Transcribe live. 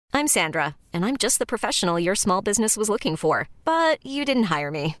I'm Sandra, and I'm just the professional your small business was looking for. But you didn't hire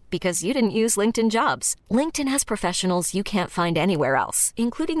me because you didn't use LinkedIn Jobs. LinkedIn has professionals you can't find anywhere else,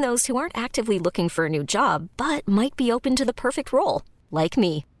 including those who aren't actively looking for a new job, but might be open to the perfect role, like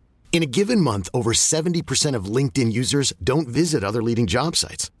me. In a given month, over 70% of LinkedIn users don't visit other leading job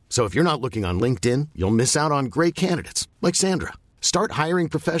sites. So if you're not looking on LinkedIn, you'll miss out on great candidates like Sandra. Start hiring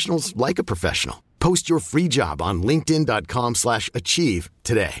professionals like a professional. Post your free job on linkedin.com/achieve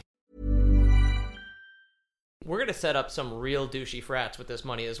today. We're going to set up some real douchey frats with this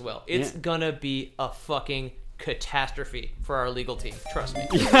money as well. It's going to be a fucking catastrophe for our legal team. Trust me.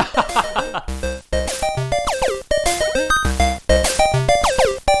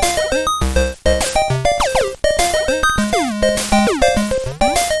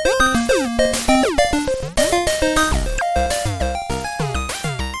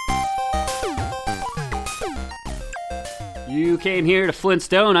 You came here to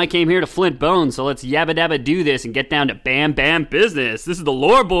Flintstone, I came here to Flint Bone, so let's yabba dabba do this and get down to bam bam business. This is the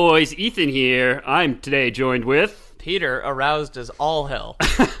Lore Boys, Ethan here. I'm today joined with... Peter, aroused as all hell.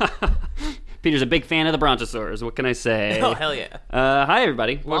 Peter's a big fan of the Brontosaurus, what can I say? Oh, hell yeah. Hi,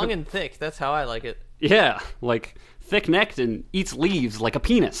 everybody. Long and thick, that's how I like it. Yeah, like thick-necked and eats leaves like a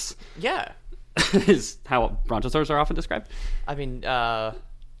penis. Yeah. Is how Brontosaurs are often described. I mean,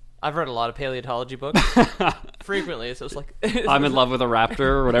 I've read a lot of paleontology books frequently, so it's like... I'm in love with a raptor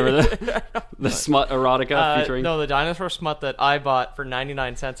or whatever the smut erotica featuring. No, the dinosaur smut that I bought for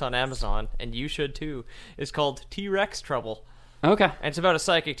 99 cents on Amazon, and you should too, is called T-Rex Trouble. Okay. And it's about a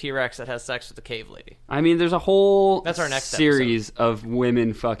psychic T-Rex that has sex with a cave lady. I mean, there's a whole That's our next series of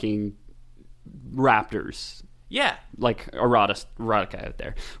women fucking raptors. Yeah. Like erotica out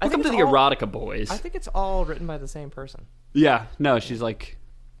there. Welcome to the Erotica Boys. I think it's all written by the same person. Yeah. No, she's like...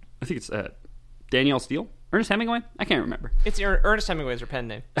 I think it's Danielle Steele? Ernest Hemingway? I can't remember. It's Ernest Hemingway's her pen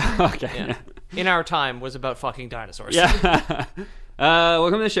name. Okay. Yeah. In Our Time was about fucking dinosaurs. Yeah.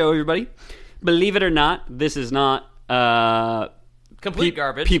 Welcome to the show, everybody. Believe it or not, this is not... Complete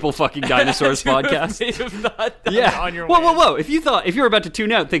garbage. People fucking dinosaurs podcast. Yeah. On your way. Whoa. If you were about to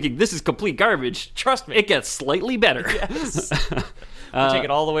tune out thinking this is complete garbage, trust me, it gets slightly better. Yes. Take it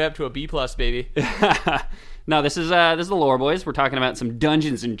all the way up to a B+, baby. No, this is the Lore Boys. We're talking about some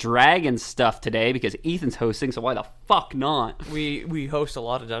Dungeons and Dragons stuff today because Ethan's hosting, so why the fuck not? We host a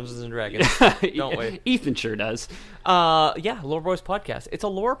lot of Dungeons and Dragons, don't we? Ethan sure does. Yeah, Lore Boys podcast. It's a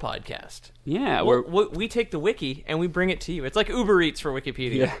lore podcast. Yeah, we take the wiki and we bring it to you. It's like Uber Eats for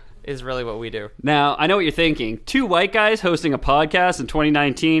Wikipedia. Yeah. Is really what we do. Now, I know what you're thinking. 2 white guys hosting a podcast in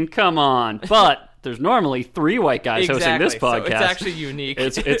 2019? Come on. But there's normally 3 white guys hosting this podcast. So it's actually unique.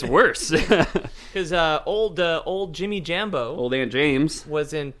 It's worse. Because old Jimmy Jambo, old Aunt James,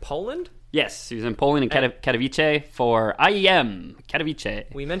 was in Poland. Yes, he was in Poland in Katowice for IEM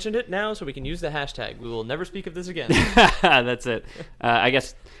Katowice. We mentioned it now, so we can use the hashtag. We will never speak of this again. That's it. I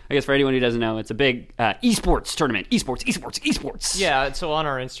guess for anyone who doesn't know, it's a big esports tournament. Esports. Yeah. So on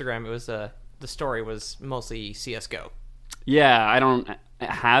our Instagram, it was the story was mostly CS:GO. Yeah, I don't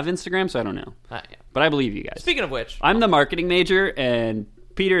have Instagram, so I don't know. Yeah. But I believe you guys. Speaking of which, I'm the marketing major, and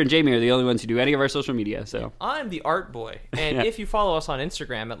Peter and Jamie are the only ones who do any of our social media. So I'm the art boy, and if you follow us on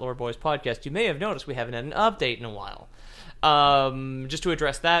Instagram at Lore Boys Podcast, you may have noticed we haven't had an update in a while. Just to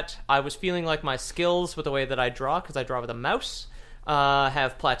address that, I was feeling like my skills with the way that I draw, because I draw with a mouse,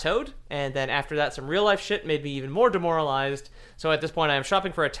 have plateaued, and then after that, some real life shit made me even more demoralized. So at this point, I am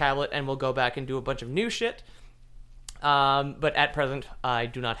shopping for a tablet, and we'll go back and do a bunch of new shit. But at present, I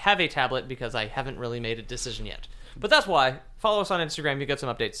do not have a tablet because I haven't really made a decision yet. But that's why. Follow us on Instagram. You get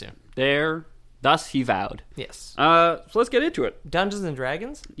some updates soon. Thus he vowed. Yes. So let's get into it. Dungeons and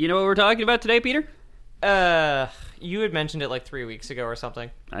Dragons? You know what we're talking about today, Peter? You had mentioned it like 3 weeks ago or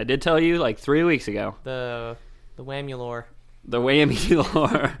something. I did tell you like 3 weeks ago. The Whamulore. The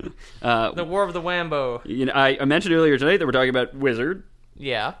Whamulore. The War of the Wambo. You know, I mentioned earlier tonight that we're talking about Wizard.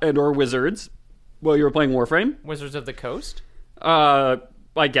 Yeah. And or Wizards. Well, you were playing Warframe. Wizards of the Coast?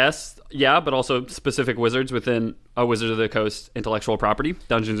 I guess, yeah, but also specific wizards within a Wizards of the Coast intellectual property,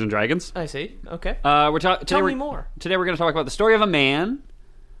 Dungeons and Dragons. I see. Okay. Tell me more. Today we're going to talk about the story of a man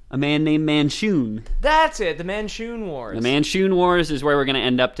named Manshoon. That's it, the Manshoon Wars. The Manshoon Wars is where we're going to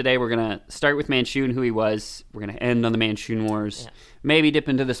end up today. We're going to start with Manshoon, who he was. We're going to end on the Manshoon Wars. Yeah. Maybe dip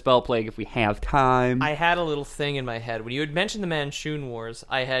into the Spell Plague if we have time. I had a little thing in my head. When you had mentioned the Manshoon Wars,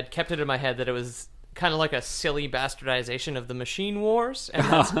 I had kept it in my head that it was kind of like a silly bastardization of the Machine Wars, and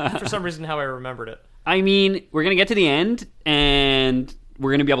that's for some reason how I remembered it. I mean, we're going to get to the end, and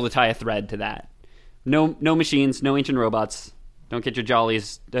we're going to be able to tie a thread to that. No machines, no ancient robots, Don't get your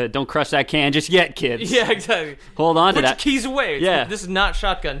jollies. Don't crush that can just yet, kids. Yeah, exactly. Hold on to Put your that. keys away. Yeah. This is not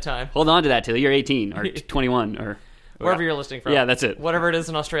shotgun time. Hold on to that till you're 18 or 21 or Wherever you're listening from. Yeah, that's it. Whatever it is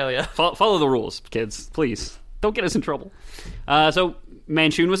in Australia. Follow the rules, kids. Please. Don't get us in trouble. So,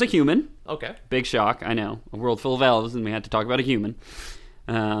 Manchun was a human. Okay. Big shock, I know. A world full of elves, and we had to talk about a human.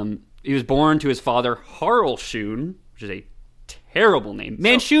 He was born to his father, Harlshun, which is a terrible name.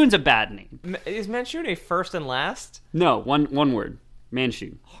 Manchun's a bad name. Is Manchun a first and last? No, one word.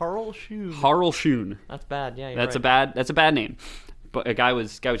 Manchun. Harlshun. Harlshun. That's bad. Yeah, That's right. a bad name. But a guy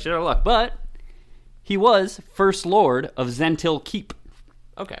was shit out of luck. But he was first lord of Zentil Keep,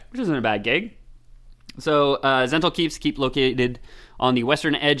 Okay. which isn't a bad gig. So Zentil Keep located on the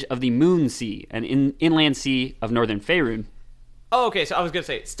western edge of the Moon Sea, an inland sea of northern Faerun. Oh, okay. So I was gonna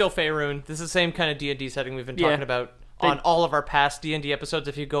say, still Faerun. This is the same kind of D&D setting we've been Yeah. talking about on all of our past D&D episodes.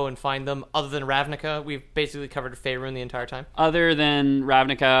 If you go and find them, other than Ravnica, we've basically covered Faerun the entire time. Other than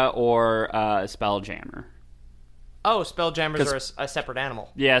Ravnica or Spelljammer. Oh, Spelljammers are a separate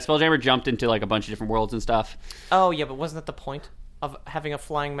animal. Yeah, Spelljammer jumped into like a bunch of different worlds and stuff. Oh, yeah, but wasn't that the point of having a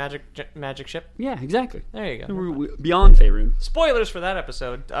flying magic ship? Yeah, exactly. There you go. We're beyond Faerun. Spoilers for that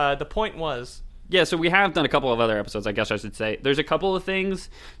episode. The point was... Yeah, so we have done a couple of other episodes, I guess I should say. There's a couple of things.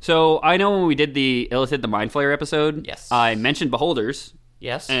 So I know when we did the Illithid the Mind Flayer episode, Yes. I mentioned Beholders.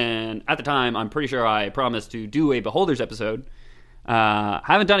 Yes. And at the time, I'm pretty sure I promised to do a Beholders episode.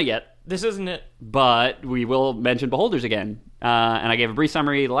 Haven't done it yet, This isn't it. but we will mention Beholders again. And I gave a brief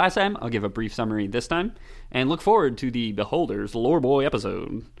summary the last time. I'll give a brief summary this time. And look forward to the Beholders Lore Boy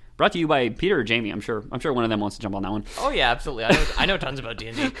episode. Brought to you by Peter or Jamie, I'm sure. I'm sure one of them wants to jump on that one. Oh, yeah, absolutely. I know tons about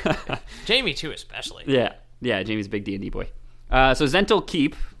D&D. Jamie, too, especially. Yeah, Jamie's a big D&D boy. So Zentil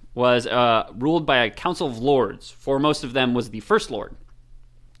Keep was ruled by a council of lords. Foremost of them was the First Lord.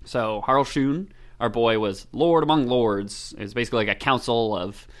 So Harlshun, our boy, was lord among lords. It was basically like a council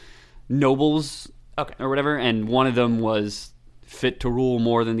of nobles or whatever, and one of them was fit to rule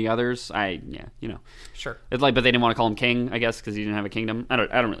more than the others. Sure. It's like, but they didn't want to call him king, I guess, because he didn't have a kingdom. I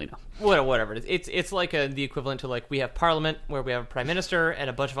don't really know. Whatever it is. It's like the equivalent to, like, we have Parliament, where we have a Prime Minister and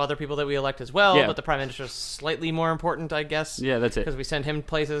a bunch of other people that we elect as well, Yeah. but the Prime Minister is slightly more important, I guess. Yeah, that's it. Because we send him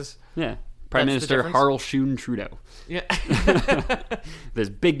places. Yeah, Prime That's the Minister difference? Harlshun Trudeau. Yeah. With his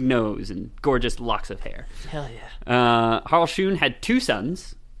big nose and gorgeous locks of hair. Hell yeah. Harlshun had two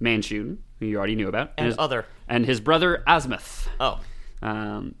sons, Manchun, who you already knew about, and his brother Asmuth. Oh.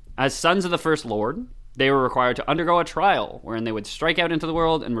 As sons of the First Lord, they were required to undergo a trial wherein they would strike out into the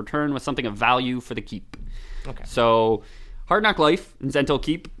world and return with something of value for the keep. Okay. So, hard knock life in Zentil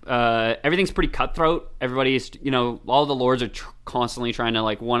Keep. Everything's pretty cutthroat. Everybody's, all the lords are constantly trying to,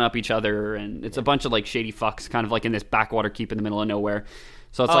 like, one-up each other, and it's a bunch of, like, shady fucks, kind of like in this backwater keep in the middle of nowhere.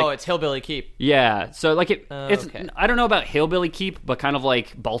 So it's it's Hillbilly Keep. Yeah, so, like, it's, okay. I don't know about Hillbilly Keep, but kind of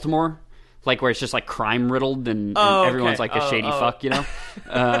like Baltimore. Like, where it's just, like, crime-riddled and everyone's, like, a shady fuck,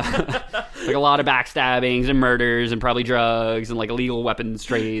 Like, a lot of backstabbings and murders and probably drugs and, like, illegal weapons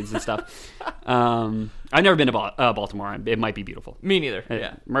trades and stuff. I've never been to Baltimore. It might be beautiful. Me neither.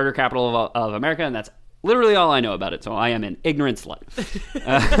 Yeah. Murder capital of America, and that's literally all I know about it, so I am an ignorant slut.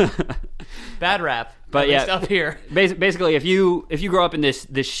 Bad rap. But at yeah, least up here. Basically, if you grow up in this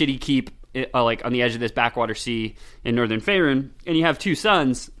shitty keep, like, on the edge of this backwater sea in northern Faerun, and you have two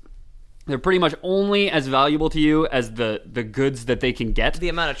sons... They're pretty much only as valuable to you as the goods that they can get. The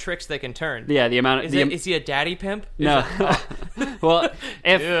amount of tricks they can turn. Yeah, the amount of... Is he a daddy pimp? No. Well,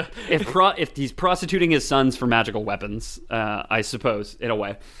 if he's prostituting his sons for magical weapons, I suppose, in a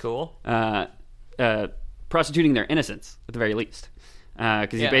way. Cool. Prostituting their innocence, at the very least.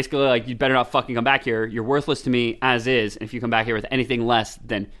 Because he's basically like, you better not fucking come back here. You're worthless to me as is. And if you come back here with anything less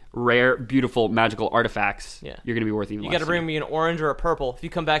than rare, beautiful, magical artifacts, you're going to be worth even less. You got to bring me an orange or a purple. If you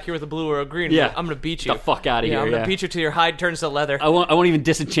come back here with a blue or a green, I'm going to beat you. Get the fuck out of here. I'm going to beat you till your hide turns to leather. I won't even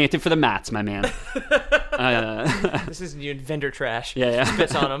disenchant it for the mats, my man. This isn't you vendor trash. Yeah.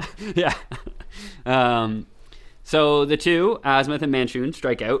 Spits on him. Yeah. So the two, Asmuth and Manchun,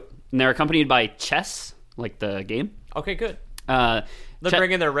 strike out. And they're accompanied by Chess, like the game. Okay, good. They're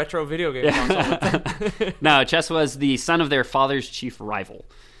bringing their retro video game console with them. No, Chess was the son of their father's chief rival.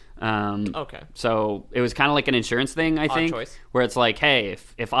 Okay. So it was kind of like an insurance thing, I think, choice. Where it's like, hey,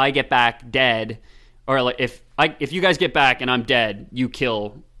 if I get back dead, or like if you guys get back and I'm dead, you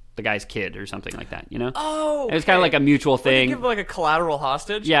kill the guy's kid or something like that, Oh, it was kind of like a mutual thing. Give like a collateral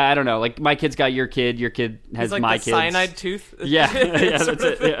hostage. Yeah, I don't know. Like, my kid's got your kid has like my the kids. cyanide tooth. Yeah, that's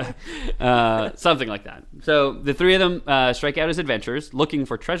it. Yeah. Something like that. So the three of them strike out as adventurers, looking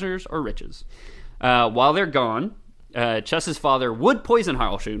for treasures or riches. While they're gone, Chess's father would poison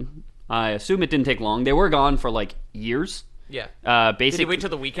Harlshun. I assume it didn't take long. They were gone for like years. Yeah. Did Basically, he wait till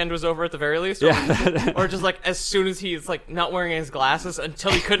the weekend was over at the very least? Yeah. Or just like as soon as he's like not wearing his glasses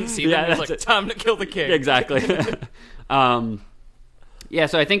until he couldn't see them, Yeah, he was that's like, it. time to kill the king. Exactly. Yeah,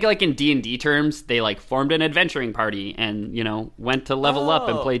 so I think like in D&D terms, they like formed an adventuring party and, you know, went to level up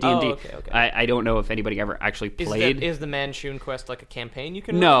and play D&D. Oh, okay. I don't know if anybody ever actually played. Is the Manchun quest like a campaign you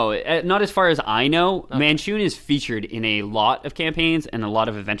can run? No, not as far as I know. Okay. Manchun is featured in a lot of campaigns and a lot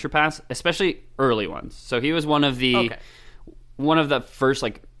of adventure paths, especially early ones. So he was one of the first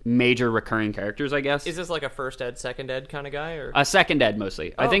like major recurring characters, I guess. Is this like a first ed, second ed kind of guy, or second ed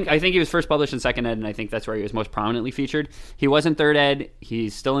mostly? I think he was first published in second ed, and I think that's where he was most prominently featured. He was in third ed.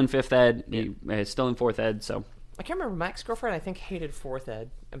 He's still in fifth ed. Yeah. He's still in fourth ed. So I can't remember. Mac's girlfriend, I think, hated fourth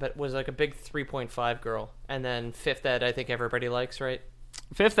ed, but was like a big 3.5 girl. And then fifth ed, I think everybody likes, right?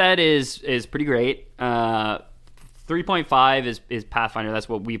 Fifth ed is pretty great. 3.5 is Pathfinder. That's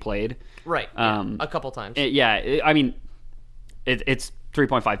what we played. Right. A couple times. It's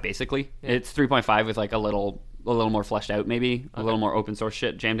 3.5 basically. Yeah. It's 3.5 with like a little more fleshed out, maybe a little more open source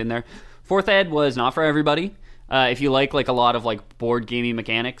shit jammed in there. Fourth ed was not for everybody. If you like a lot of like board gaming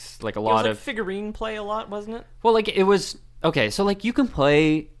mechanics, like a lot of figurine play a lot, wasn't it? Well, like it was okay. So like you can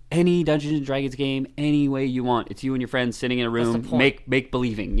play any Dungeons and Dragons game any way you want. It's you and your friends sitting in a room, make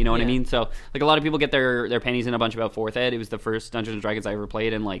believing. You know what I mean? So like a lot of people get their panties in a bunch about fourth ed. It was the first Dungeons and Dragons I ever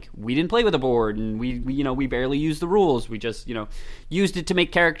played, and like we didn't play with a board, and we barely used the rules. We just used it to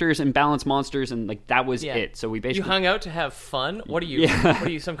make characters and balance monsters, and like that was it. So we basically hung out to have fun. What are you? What are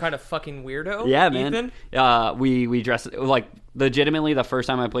you, some kind of fucking weirdo? Yeah, man. Ethan? We dressed like. Legitimately, the first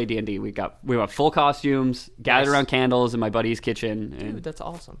time I played D&D, we went full costumes, gathered around candles in my buddy's kitchen. And, dude, that's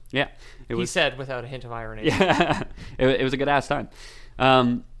awesome. Yeah. He said without a hint of irony. Yeah. it was a good-ass time.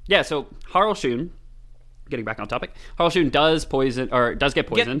 So Harl Shun, getting back on topic, Harl Shun does get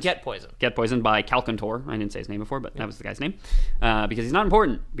poisoned. Get poisoned by Kalkantor. I didn't say his name before, but that was the guy's name. Because he's not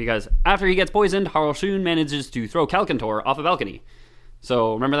important. Because after he gets poisoned, Harl Shun manages to throw Kalkantor off a balcony.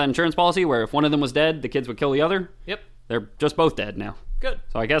 So remember that insurance policy where if one of them was dead, the kids would kill the other? Yep. They're just both dead now. Good.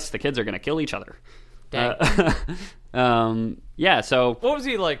 So I guess the kids are going to kill each other. Dang. So... What was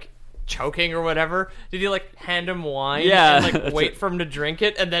he, like, choking or whatever? Did he, like, hand him wine and, like, wait for him to drink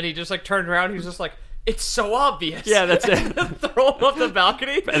it? And then he just, like, turned around and he was just like, it's so obvious. Yeah, that's it. Throw him off the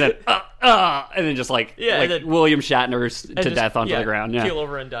balcony. And then just, like William Shatner's to death onto the ground. Yeah. Keel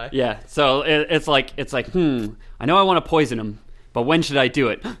over and die. Yeah. So it's like, I know I want to poison him, but when should I do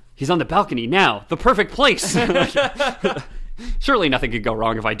it? He's on the balcony now. The perfect place. Surely nothing could go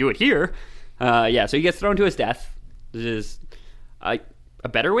wrong if I do it here. So he gets thrown to his death. This is a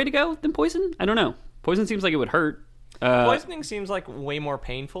better way to go than poison? I don't know. Poison seems like it would hurt. Poisoning seems like way more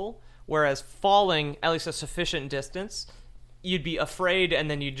painful, whereas falling, at least a sufficient distance, you'd be afraid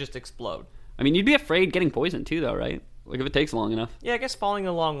and then you'd just explode. I mean, you'd be afraid getting poisoned too, though, right? Like if it takes long enough. Yeah, I guess falling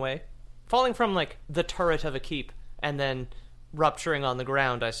a long way. Falling from, like, the turret of a keep and then... rupturing on the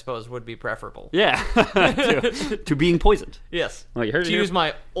ground, I suppose, would be preferable. Yeah, to being poisoned. Yes. Well, you heard to use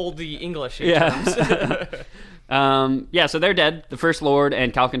my oldie English terms. So they're dead. The First Lord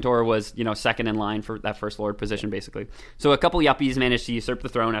and Kalkantor was, second in line for that First Lord position, basically. So a couple yuppies managed to usurp the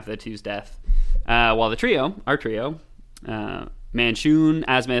throne after the two's death, while our trio, Manchun,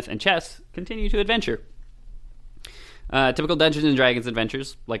 Asmith, and Chess, continue to adventure. Typical Dungeons and Dragons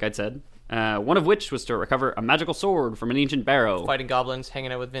adventures, like I'd said. One of which was to recover a magical sword from an ancient barrow. Fighting goblins,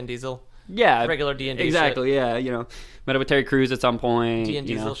 hanging out with Vin Diesel. Yeah. Regular D&D exactly, shit. Yeah. Met up with Terry Crews at some point.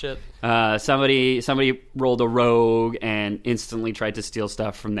 D&D shit. Somebody rolled a rogue and instantly tried to steal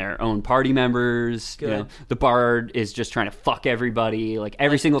stuff from their own party members. Good. The bard is just trying to fuck everybody. Like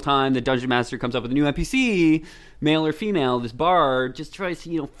every single time the dungeon master comes up with a new NPC, male or female, this bard just tries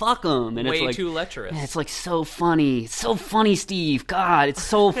to fuck them. And way it's like, too lecherous. Yeah, it's like so funny. It's so funny, Steve. God, it's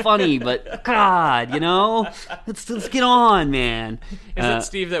so funny, but God, let's get on, man. Is it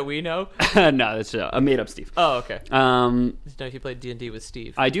Steve that we know? No, it's a made up Steve. Oh, okay. No, you played D&D with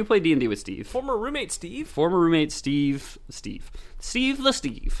Steve. I do play D&D with Steve. Former roommate Steve. Steve the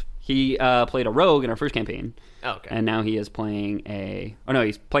Steve. He played a rogue in our first campaign. Oh, okay. And now he is playing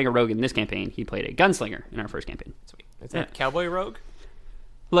he's playing a rogue in this campaign. He played a gunslinger in our first campaign. Sweet. Is that cowboy rogue?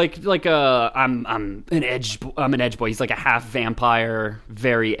 I'm an edge boy. He's like a half vampire,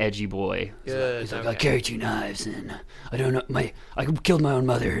 very edgy boy. Good. He's like, I carry 2 knives, and I don't know. I killed my own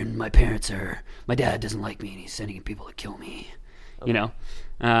mother, and my dad doesn't like me, and he's sending people to kill me. Okay.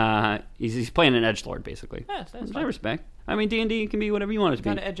 He's playing an edgelord basically. Yeah, that's I respect. I mean, D&D can be whatever you want it to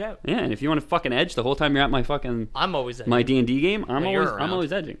be. Gotta edge out. Yeah, and if you want to fucking edge the whole time you're at my fucking... I'm always edging. My D&D game, I'm around.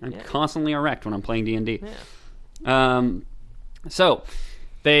 always edging. I'm constantly erect when I'm playing D&D. Yeah. So,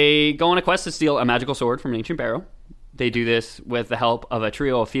 they go on a quest to steal a magical sword from an ancient barrow. They do this with the help of a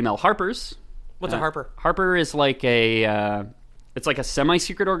trio of female harpers. What's a harper? Harper is like it's like a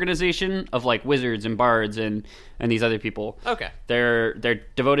semi-secret organization of like wizards and bards and these other people. Okay. They're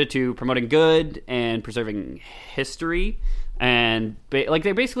devoted to promoting good and preserving history, and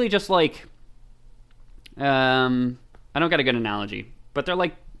they're basically just like I don't got a good analogy, but they're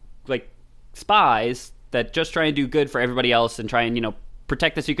like spies that just try and do good for everybody else and try and, you know,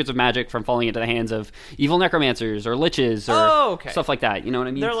 protect the secrets of magic from falling into the hands of evil necromancers or liches or stuff like that. You know what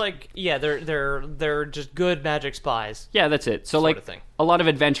I mean? They're like, yeah, they're just good magic spies. Yeah, that's it. So Sort of thing. a lot of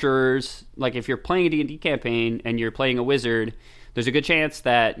adventurers, like if you're playing a D&D campaign and you're playing a wizard, there's a good chance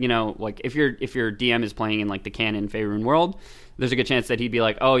that, you know, like if your DM is playing in like the canon Faerun world, there's a good chance that he'd be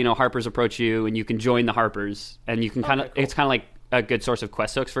like, oh, you know, harpers approach you and you can join the harpers, and you can kind of it's kind of like a good source of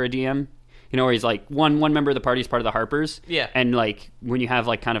quest hooks for a DM. You know, where he's like one member of the party is part of the Harpers. Yeah. And like when you have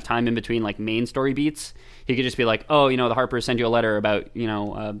like kind of time in between like main story beats, he could just be like, oh, you know, the Harpers send you a letter about, you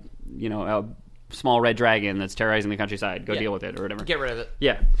know, a small red dragon that's terrorizing the countryside. Go deal with it or whatever. Get rid of it.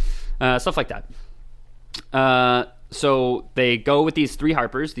 Yeah. Stuff like that. So they go with these three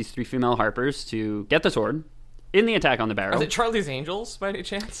female Harpers to get the sword. In the attack on the barrow. Are they Charlie's Angels by any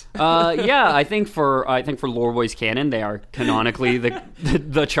chance? Yeah, I think for Lore Boys canon, they are canonically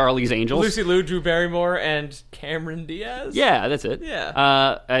the Charlie's Angels. Lucy Liu, Drew Barrymore, and Cameron Diaz. Yeah, that's it.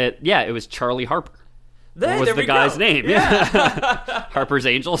 Yeah. Yeah, it was Charlie Harper. What was there the we guy's go. name? Yeah. Harper's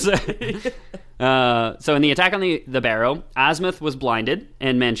Angels. So in the attack on the barrow, Asmuth was blinded,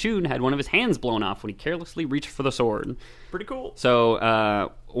 and Manchun had one of his hands blown off when he carelessly reached for the sword. Pretty cool.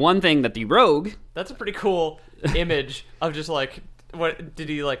 So one thing that the rogue... That's a pretty cool image of just like, what did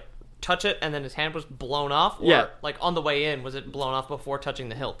he like touch it and then his hand was blown off? Or, Yeah. like on the way in, was it blown off before touching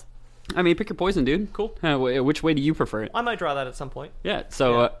the hilt? I mean, pick your poison, dude. Cool. Which way do you prefer it? I might draw that at some point. Yeah.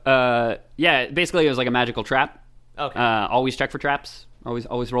 So basically it was like a magical trap. Okay. Always check for traps.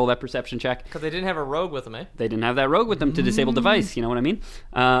 Always roll that perception check. Because they didn't have a rogue with them, eh? They didn't have that rogue with them to disable device. You know what I mean?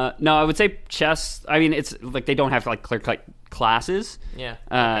 No, I would say chess. I mean, it's like they don't have like clear-cut classes.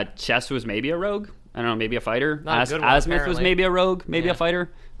 Yeah. Chess was maybe a rogue. I don't know, maybe a fighter. Not a good one, Asmuth was apparently. maybe a rogue, maybe Yeah. a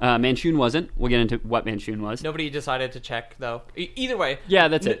fighter. Manchun wasn't. We'll get into what Manchun was. Nobody decided to check, though. Either way. Yeah,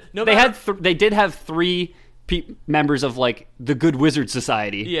 that's it. No They matter- they did have three members of like the Good Wizard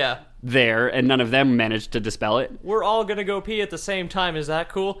Society. Yeah. There, and none of them managed to dispel it. We're all gonna go pee at the same time. Is that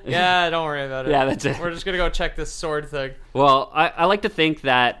cool? Yeah, don't worry about it. Yeah, that's it. We're just gonna go check this sword thing. Well, I like to think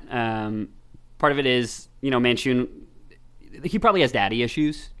that part of it is, you know, Manchun, he probably has daddy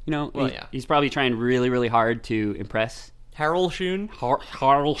issues. You know, Well, yeah. He's probably trying really, really hard to impress Harold Shun.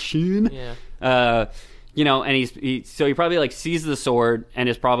 Harl Sheen. Yeah. You know, and he probably like sees the sword and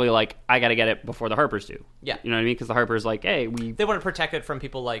is probably like, I got to get it before the Harpers do. Yeah. You know what I mean? Because the Harpers like, hey, They want to protect it from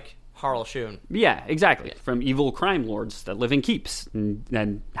people like Harl Shun. yeah, exactly, from evil crime lords that live in keeps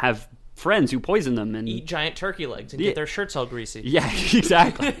and have friends who poison them and Eat giant turkey legs and Yeah. get their shirts all greasy. Yeah,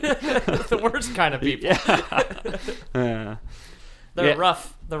 exactly. The worst kind of people. They're Yeah.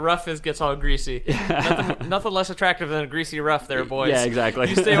 rough. The rough gets all greasy. Nothing less attractive than a greasy rough there, boys. Yeah, exactly.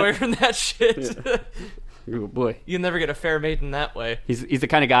 You stay away from that shit. Oh boy. You'll never get a fair maiden that way. He's the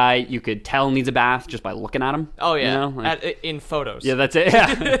kind of guy you could tell needs a bath just by looking at him. Oh, yeah. You know? Like- In photos. yeah, that's it.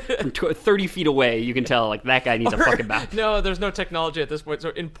 Yeah. From 30 feet away, you can tell like that guy needs a fucking bath. No, there's no technology at this point.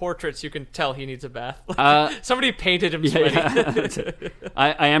 So in portraits, you can tell he needs a bath. Somebody painted him Yeah, sweaty. yeah, that's it.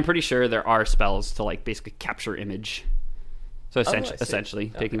 I am pretty sure there are spells to like basically capture image. So I see.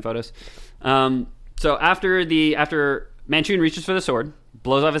 essentially taking photos. So after Manchun reaches for the sword,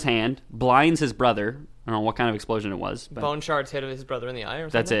 blows off his hand, blinds his brother. I don't know what kind of explosion it was. But Bone shards hit his brother in the eye or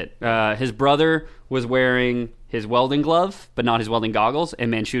that's something? it. His brother was wearing his welding glove, but not his welding goggles,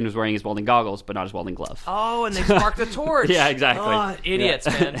 and Manchun was wearing his welding goggles, but not his welding glove. Oh, and they sparked the torch. Yeah, exactly. Oh, idiots,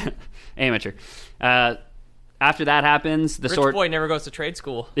 Yeah. man. Amateur. After that happens, the Rich sword... boy never goes to trade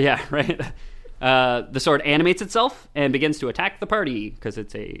school. Yeah, right. The sword animates itself and begins to attack the party because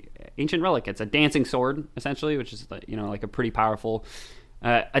it's a ancient relic. It's a dancing sword, essentially, which is like a pretty powerful.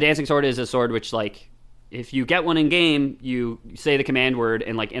 A dancing sword is a sword which, like, if you get one in game, you say the command word,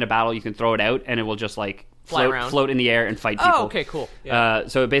 and like in a battle, you can throw it out, and it will just like Fly around. float in the air and fight people. Oh, okay, cool. Yeah.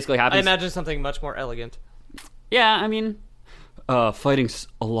 So it basically I happens. imagine something much more elegant. Yeah, I mean, fighting's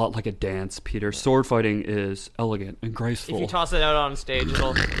a lot like a dance, Peter. Sword fighting is elegant and graceful. If you toss it out on stage,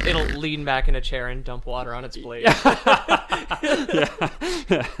 it'll lean back in a chair and dump water on its blade.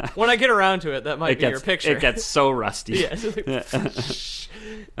 When I get around to it, that might be your picture. It gets so rusty. Yeah.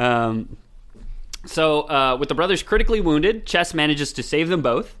 So, with the brothers critically wounded, Chess manages to save them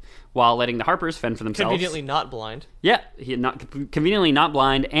both while letting the Harpers fend for themselves. Conveniently not blind. Yeah, he conveniently not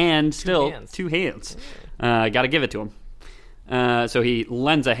blind and still hands. two hands. Got to give it to him. So he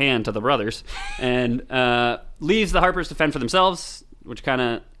lends a hand to the brothers and leaves the Harpers to fend for themselves, which kind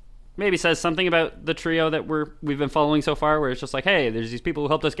of maybe says something about the trio that we've been following so far, where it's just like, hey, there's these people who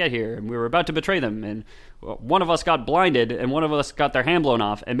helped us get here, and we were about to betray them, and one of us got blinded, and one of us got their hand blown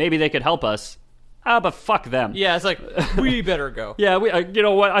off, and maybe they could help us. But fuck them. Yeah, it's like, we better go. Yeah, you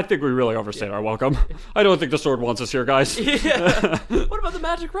know what? I think we really overstayed our welcome. I don't think the sword wants us here, guys. Yeah. What about the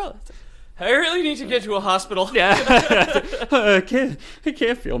magic relic? I really need to get to a hospital. Yeah. I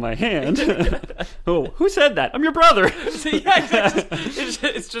can't feel my hand. Oh, who said that? I'm your brother. Yeah,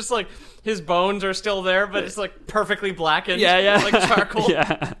 it's just like his bones are still there, but it's like perfectly blackened. Yeah. Like charcoal.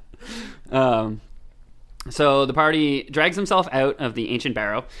 Yeah. So the party drags himself out of the ancient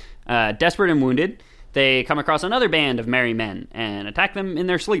barrow. Desperate and wounded, they come across another band of merry men and attack them in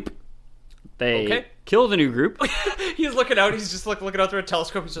their sleep. They kill the new group. He's looking out. He's just like looking out through a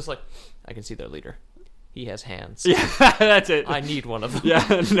telescope. He's just like, I can see their leader. He has hands. Yeah, that's it. I need one of them. Yeah,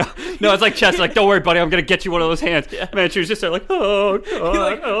 no, it's like chess. Like, don't worry, buddy, I'm gonna get you one of those hands. Yeah. Man, she was just there like, oh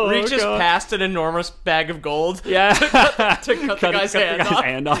god, he reaches past an enormous bag of gold. Yeah, to cut the guy's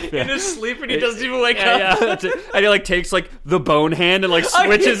hand off. Yeah. In his sleep, and he doesn't even wake up. Yeah, that's it. And he like takes like the bone hand and like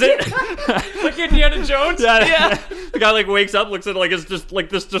switches it, like Indiana Jones. Yeah. The guy like wakes up, looks at it like it's just like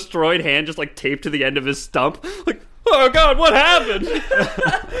this destroyed hand, just like taped to the end of his stump, like. Oh god, what happened?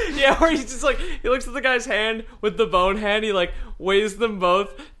 Yeah, where he's just like, he looks at the guy's hand with the bone hand, he like weighs them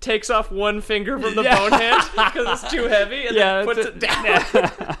both, takes off one finger from the bone hand because it's too heavy, and then puts it down.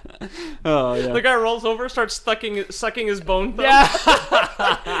 Yeah. Oh yeah. The guy rolls over, starts sucking his bone thumb.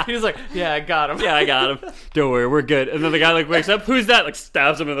 Yeah. He's like, yeah, I got him. Yeah, I got him. Don't worry, we're good. And then the guy like wakes up, who's that? Like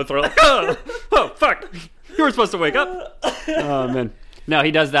stabs him in the throat. Like, oh fuck. You were supposed to wake up. Oh man. No,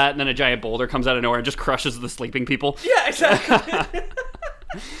 he does that, and then a giant boulder comes out of nowhere and just crushes the sleeping people. Yeah, exactly.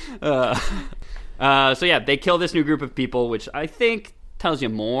 So yeah, they kill this new group of people, which I think tells you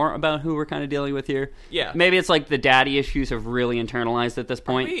more about who we're kind of dealing with here. Yeah. Maybe it's like the daddy issues have really internalized at this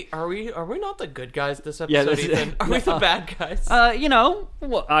point. Are we not the good guys this episode, Ethan? Are we the bad guys?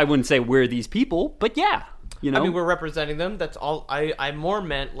 Well, I wouldn't say we're these people, but yeah. I mean, we're representing them. That's all. I more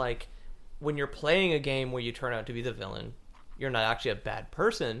meant like when you're playing a game where you turn out to be the villain, you're not actually a bad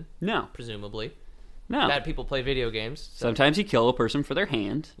person. No. Presumably. No. Bad people play video games. So. Sometimes you kill a person for their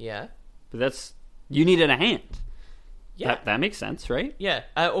hand. Yeah. But you needed a hand. Yeah. That makes sense, right? Yeah.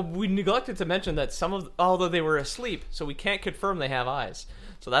 We neglected to mention that although they were asleep, so we can't confirm they have eyes.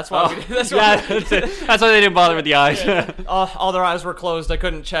 So that's why that's why they didn't bother with the eyes. Yeah. All their eyes were closed. I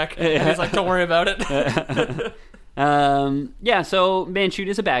couldn't check. Yeah. He's like, don't worry about it. So Manchute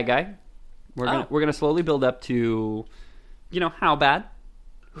is a bad guy. We're gonna slowly build up to... how bad?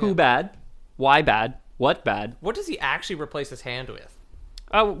 Who bad? Why bad? What bad? What does he actually replace his hand with?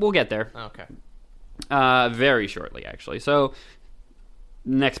 We'll get there. Okay. Very shortly, actually. So,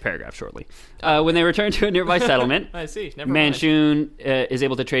 next paragraph shortly. When they return to a nearby settlement, I see. Never mind. Manchune is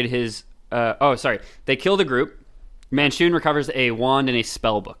able to trade his... They kill the group. Manchune recovers a wand and a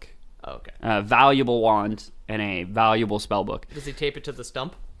spell book. Okay. A valuable wand and a valuable spell book. Does he tape it to the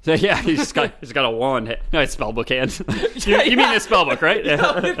stump? So yeah, he's got a wand. No, it's spellbook hand. You mean the spellbook, right?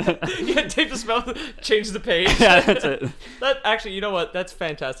 Yeah, tape the spell, change the page. Yeah, that's it. That actually, you know what? That's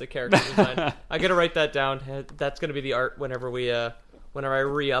fantastic character design. I gotta write that down. That's gonna be the art whenever I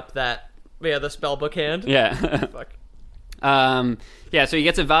re-up that. Yeah, the spellbook hand. Yeah. Fuck. So he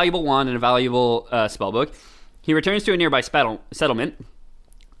gets a valuable wand and a valuable spellbook. He returns to a nearby settlement.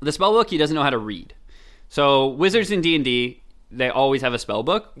 The spellbook he doesn't know how to read. So wizards in D&D. They always have a spell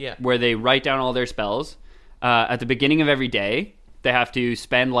book where they write down all their spells. At the beginning of every day, they have to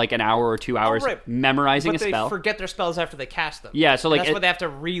spend like an hour or 2 hours memorizing a spell. But they forget their spells after they cast them. Yeah, so like... That's why they have to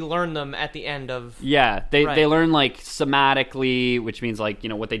relearn them at the end of... Yeah, they learn like somatically, which means like,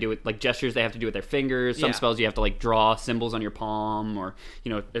 what they do with like gestures they have to do with their fingers. Some spells you have to like draw symbols on your palm or,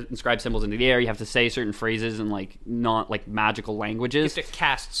 inscribe symbols into the air. You have to say certain phrases in like not like magical languages. You have to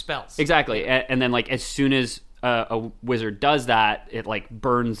cast spells. Exactly. And then like as soon as... a wizard does that, it like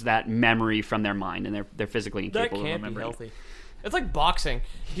burns that memory from their mind, and they're physically incapable of remembering. That can't be healthy. It's like boxing.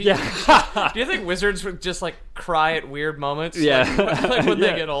 Do you think wizards would just like cry at weird moments? Yeah, like when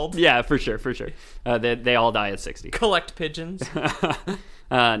they get old. Yeah, for sure. They all die at 60. Collect pigeons.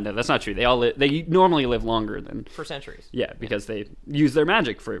 No, that's not true. They normally live longer than for centuries. Yeah, because they use their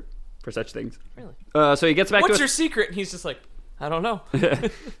magic for such things. Really? So he gets back. What's your secret? And he's just like, I don't know.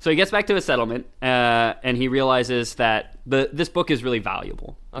 So he gets back to his settlement, and he realizes that this book is really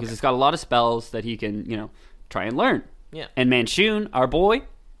valuable because it's got a lot of spells that he can, try and learn. Yeah. And Manchune, our boy,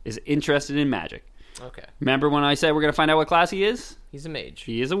 is interested in magic. Okay. Remember when I said we're going to find out what class he is? He's a mage.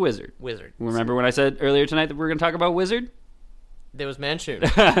 He is a wizard. Wizard. Remember when I said earlier tonight that we're going to talk about wizard? There was Manchun.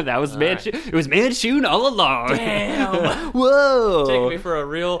 That was Manchun. Right. It was Manchun all along. Damn. Whoa. Taking me for a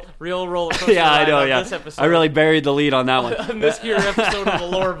real roller coaster yeah, I know, yeah. This episode. I really buried the lead on that one. On this here episode of the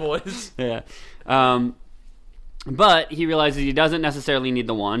Lore Boys. Yeah. But he realizes he doesn't necessarily need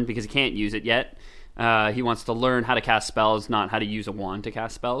the wand because he can't use it yet. He wants to learn how to cast spells, not how to use a wand to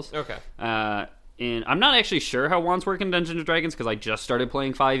cast spells. Okay. And I'm not actually sure how wands work in Dungeons & Dragons because I just started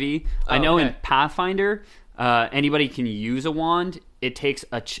playing 5e. I know in Pathfinder, anybody can use a wand. It takes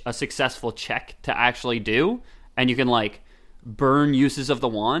a successful check to actually do, and you can, like, burn uses of the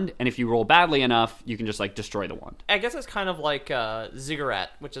wand, and if you roll badly enough, you can just, like, destroy the wand. I guess it's kind of like Ziggurat,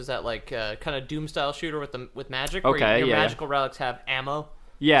 which is that, like, kind of Doom-style shooter with magic, where your magical relics have ammo.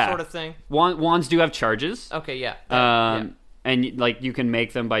 Yeah, sort of thing. Wands do have charges. Okay, yeah. And like you can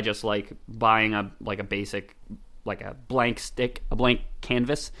make them by just like buying a basic, like a blank stick, a blank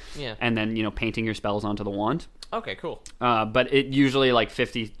canvas. Yeah. And then painting your spells onto the wand. Okay, cool. But it usually like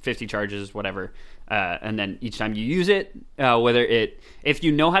 50 charges, whatever. And then each time you use it, if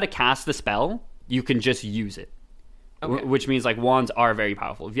you know how to cast the spell, you can just use it. Okay. Which means like wands are very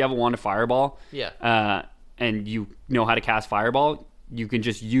powerful. If you have a wand of fireball, and you know how to cast fireball, you can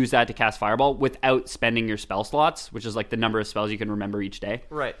just use that to cast fireball without spending your spell slots, which is like the number of spells you can remember each day.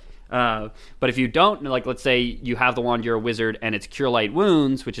 Right. But if you don't, like let's say you have the wand, you're a wizard, and it's Cure Light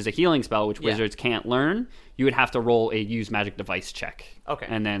Wounds, which is a healing spell, which wizards can't learn, you would have to roll a Use Magic Device check. Okay.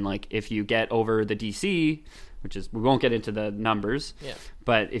 And then like if you get over the DC, which is, we won't get into the numbers,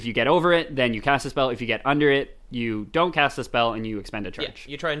 but if you get over it, then you cast a spell. If you get under it, you don't cast a spell and you expend a charge.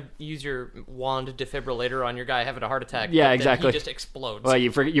 Yeah, you try and use your wand defibrillator on your guy having a heart attack. Yeah, but exactly. Then he just explodes. Well,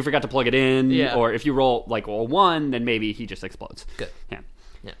 you forgot to plug it in, or if you roll like a 1, then maybe he just explodes. Good. Yeah.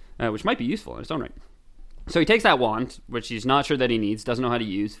 Which might be useful in its own right. So he takes that wand, which he's not sure that he needs, doesn't know how to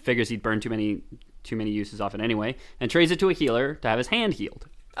use, figures he'd burn too many uses off it anyway, and trades it to a healer to have his hand healed.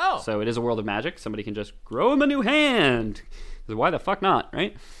 Oh. So it is a world of magic. Somebody can just grow him a new hand. Why the fuck not,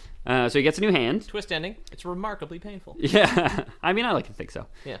 right? So he gets a new hand. Twist ending. It's remarkably painful. Yeah. I mean, I like to think so.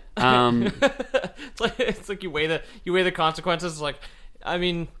 Yeah. It's like you weigh the consequences. Like, I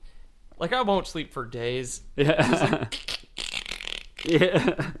mean, like I won't sleep for days. Yeah.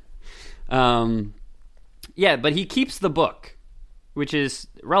 Yeah. Yeah, but he keeps the book, which is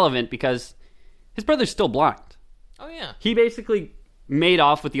relevant because his brother's still blind. Oh, yeah. He basically made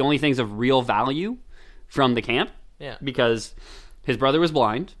off with the only things of real value from the camp. Yeah. Because his brother was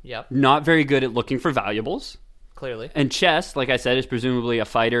blind. Yep. Not very good at looking for valuables. Clearly. And Chess, like I said, is presumably a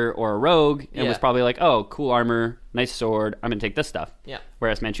fighter or a rogue and was probably like, oh, cool armor, nice sword, I'm going to take this stuff. Yeah.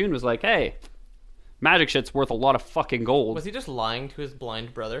 Whereas Manchun was like, hey, magic shit's worth a lot of fucking gold. Was he just lying to his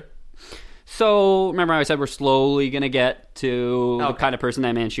blind brother? So, remember how I said we're slowly going to get to the kind of person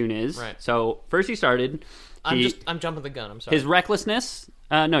that Manchun is? Right. So, first he started... I'm jumping the gun, I'm sorry. His recklessness...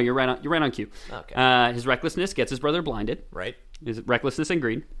 no, you're right on cue. Okay. His recklessness gets his brother blinded. Right. His recklessness and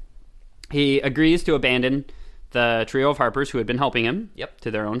greed. He agrees to abandon the trio of Harpers who had been helping him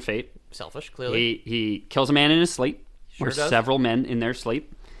to their own fate. Selfish, clearly. He kills a man in his sleep. Sure or does. Several men in their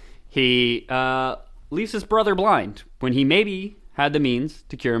sleep. He leaves his brother blind when he maybe had the means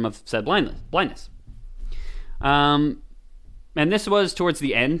to cure him of said blindness. And this was towards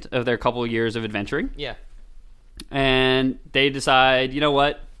the end of their couple years of adventuring. Yeah. And they decide, you know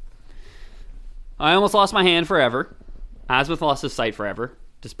what? I almost lost my hand forever. Asmith lost his sight forever,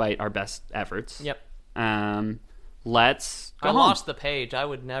 despite our best efforts. Yep. Let's go I home. lost the page. I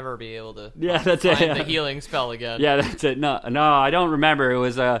would never be able to that's find it. the healing spell again. Yeah, that's it. No, I don't remember. It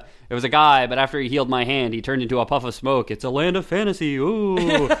was a guy, but after he healed my hand, he turned into a puff of smoke. It's a land of fantasy.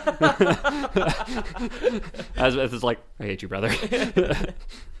 Ooh. Asmith is like, I hate you, brother.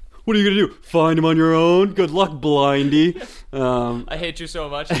 What are you gonna do? Find him on your own? Good luck, blindy. I hate you so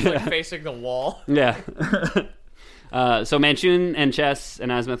much. He's like facing the wall. Yeah. So Manchun and Chess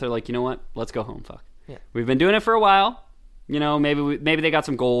and Asmith are like, you know what? Let's go home. Fuck. Yeah. We've been doing it for a while. You know, maybe they got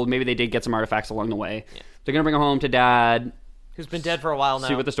some gold. Maybe they did get some artifacts along the way. Yeah. They're gonna bring him home to Dad. Who's been dead for a while now.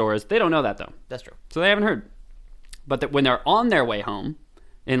 See what the store is. They don't know that though. That's true. So they haven't heard. But when they're on their way home,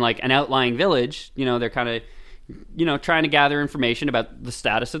 in like an outlying village, you know, they're kind of, you know, trying to gather information about the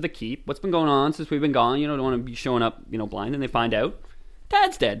status of the keep. What's been going on since we've been gone? You know, don't want to be showing up, you know, blind. And they find out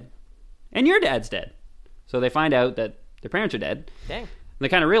Dad's dead, and your dad's dead. So they find out that their parents are dead. Dang. And they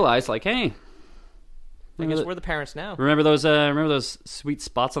kind of realize, like, hey, I guess we're the parents now. Remember those sweet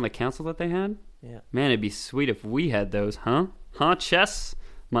spots on the council that they had? Yeah. Man, it'd be sweet if we had those, huh? Huh, Chess?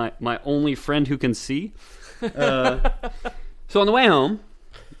 My only friend who can see. So on the way home,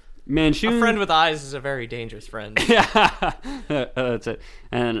 Manchun. A friend with eyes is a very dangerous friend. Yeah, that's it.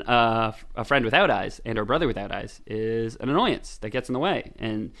 And a friend without eyes and or brother without eyes is an annoyance that gets in the way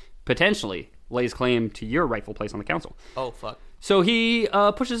and potentially lays claim to your rightful place on the council. Oh, fuck. So he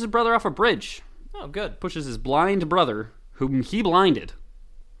pushes his brother off a bridge. Oh, good. Pushes his blind brother, whom he blinded,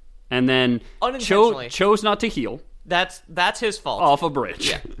 and then Unintentionally. chose not to heal, That's his fault. off a bridge.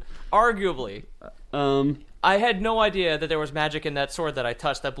 Yeah. Arguably. Um, I had no idea that there was magic in that sword that I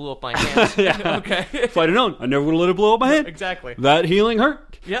touched that blew up my hand. Yeah. Okay. if I'd have known, I never would have let it blow up my hand. Exactly. That healing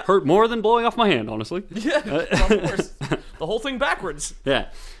hurt. Yeah. Hurt more than blowing off my hand, honestly. Yeah, of course. The whole thing backwards. Yeah.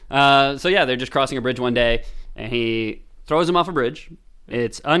 So yeah, they're just crossing a bridge one day, and he throws him off a bridge.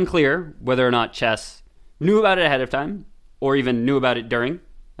 It's unclear whether or not Chess knew about it ahead of time, or even knew about it during,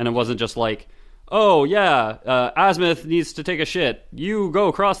 and it wasn't just like, oh yeah, Asmith needs to take a shit. You go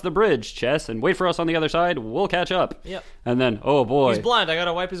across the bridge, Chess, and wait for us on the other side. We'll catch up. Yep. And then, oh boy, He's blind. I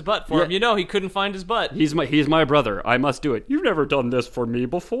gotta wipe his butt for him. Yeah. You know he couldn't find his butt. He's my brother. I must do it. You've never done this for me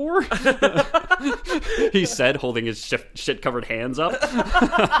before. He said, holding his shit covered hands up.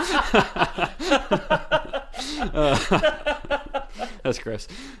 That's gross.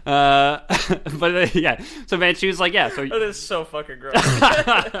 But yeah. So Manchu's like, yeah. So That is so fucking gross.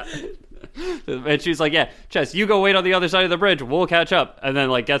 Manchu's like, yeah, Chess, you go wait on the other side of the bridge. We'll catch up. And then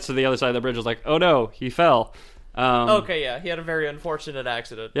like gets to the other side of the bridge. Is like, oh no, he fell. Okay, yeah. He had a very unfortunate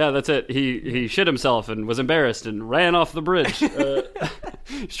accident. Yeah, that's it. He shit himself and was embarrassed and ran off the bridge.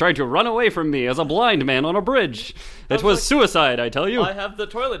 He's trying to run away from me as a blind man on a bridge. It was suicide, I tell you. I have the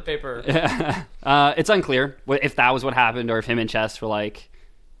toilet paper. It's unclear if that was what happened or if him and Chess were like,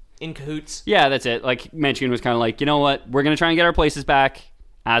 In cahoots. yeah, that's it. Like, Manchun was kind of like, you know what? We're going to try and get our places back.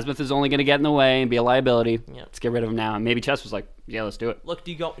 Asmith is only going to get in the way and be a liability. Yeah. Let's get rid of him now. And maybe Chess was like, yeah, let's do it. Look,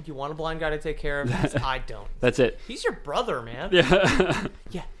 do you want a blind guy to take care of? I don't. That's it. He's your brother, man. Yeah.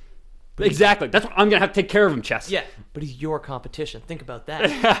 Yeah. Exactly. That's what I'm going to have to take care of him, Chess. Yeah, but he's your competition. Think about that.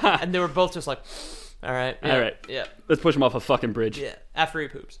 And they were both just like, all right. Yeah, All right. Yeah. Let's push him off a fucking bridge. Yeah. After he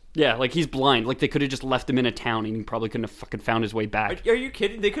poops. Yeah, like he's blind. Like they could have just left him in a town and he probably couldn't have fucking found his way back. Are you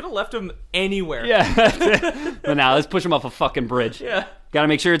kidding? They could have left him anywhere. Yeah. But now let's push him off a fucking bridge. Yeah. Gotta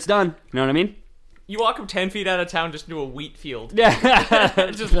make sure it's done. You know what I mean? You walk him 10 feet out of town just into a wheat field.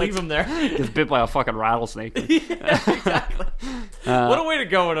 Yeah. Just leave him there. Gets bit by a fucking rattlesnake. Yeah, exactly. What a way to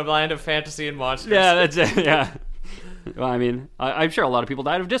go in a land of fantasy and monsters. Yeah, that's it. Yeah. Well, I mean, I'm sure a lot of people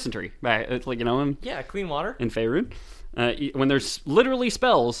died of dysentery. It's like, you know, Yeah, clean water. in Faerun. When there's literally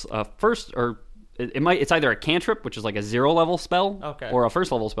spells, it's either a cantrip, which is like a 0 level spell, Okay. or a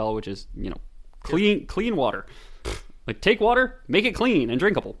 1st level spell, which is, you know, clean water. Like, take water, make it clean and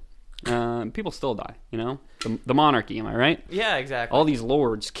drinkable. People still die, you know? The monarchy, am I right? Yeah, exactly. All these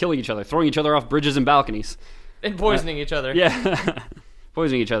lords killing each other, throwing each other off bridges and balconies. And poisoning each other. Yeah.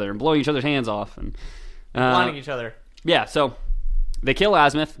 Poisoning each other and blowing each other's hands off. And Blinding each other. yeah, so they kill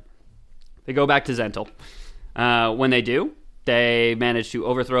Asmith. They go back to Zental. When they do, they manage to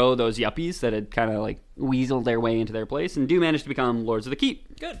overthrow those yuppies that had kind of like weaseled their way into their place and do manage to become lords of the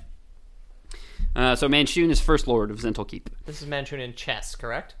keep. Good. So Manchun is first lord of Zental Keep. This is Manchun in chess,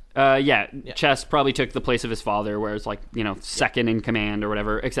 correct? Yeah, Chess probably took the place of his father, where it's like, you know, second in command or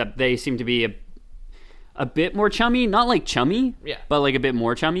whatever, except they seem to be a bit more chummy. Not like chummy, Yeah. but like a bit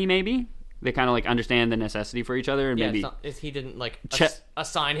more chummy, maybe. They kind of like understand the necessity for each other, and Yeah, maybe... he didn't like Che-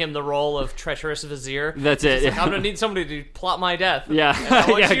 assign him the role of treacherous vizier. That's He's it. just like, I'm gonna need somebody to plot my death. Yeah, And I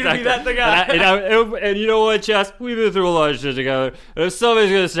want yeah, you to be that the guy. And you know what, Chess? We've been through a lot of shit together. And if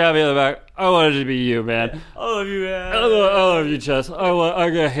somebody's gonna stab me in the back, I want it to be you, man. I love you, man. I love you, Chess. I'm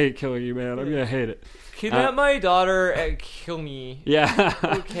gonna hate killing you, man. I'm gonna hate it. Kidnap my daughter and kill me. Yeah.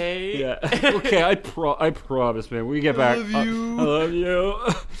 Okay. Yeah. Okay. I promise, man. We get back. I love you.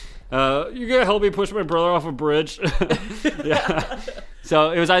 You gonna help me push my brother off a bridge? Yeah.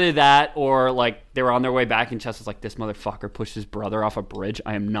 So it was either that or like they were on their way back and Chess was like, this motherfucker pushed his brother off a bridge.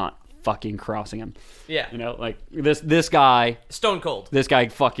 I am not fucking crossing him. Yeah. You know, like this guy Stone cold. This guy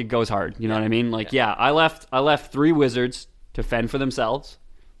fucking goes hard. You know what I mean? Like, yeah, I left 3 wizards to fend for themselves.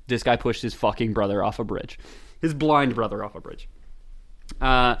 This guy pushed his fucking brother off a bridge. His blind brother off a bridge.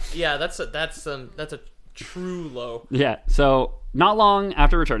 Yeah, that's a true low. Yeah, so not long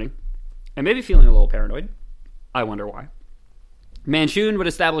after returning, and maybe feeling a little paranoid, I wonder why, Manchun would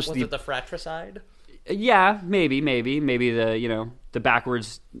establish Was it the fratricide? Yeah, maybe the, you know, the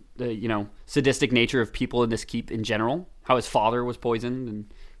backwards, you know, sadistic nature of people in this keep in general. How his father was poisoned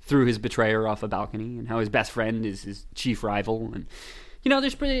and threw his betrayer off a balcony, and how his best friend is his chief rival, and you know,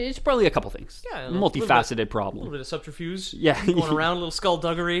 it's probably a couple things. Yeah, multifaceted A problem. little bit of subterfuge. Yeah. Going around, a little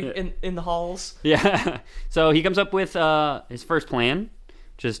skullduggery in the halls. Yeah. So he comes up with his first plan,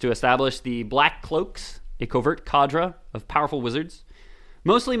 which is to establish the Black Cloaks, a covert cadre of powerful wizards,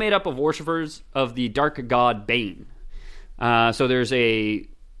 mostly made up of worshippers of the dark god Bane. So there's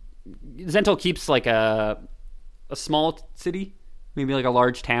Zhentil Keep's like a small city, maybe like a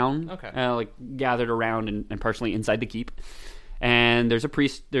large town, like gathered around and partially inside the keep. And there's a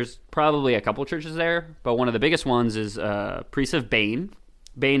priest. There's probably a couple churches there, but one of the biggest ones is priest of Bane.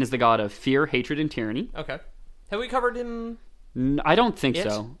 Bane is the god of fear, hatred, and tyranny. Okay. Have we covered him? I don't think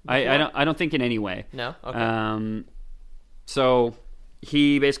so. I don't think in any way. No. Okay. So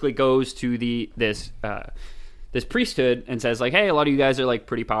he basically goes to this priesthood and says like, hey, a lot of you guys are like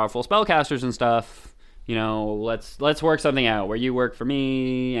pretty powerful spellcasters and stuff. You know, let's work something out where you work for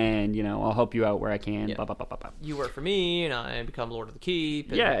me, and you know, I'll help you out where I can. Yeah. Blah, blah, blah, blah, blah. You work for me, and I become Lord of the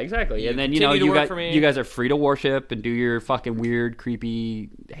Keep. Yeah, exactly. And then you guys are free to worship and do your fucking weird, creepy,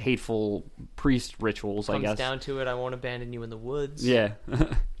 hateful priest rituals. I guess comes down to it, I won't abandon you in the woods. Yeah,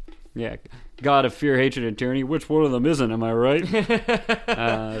 yeah. God of fear, hatred, and tyranny. Which one of them isn't? Am I right?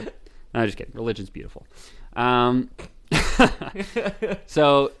 No, just kidding. Religion's beautiful.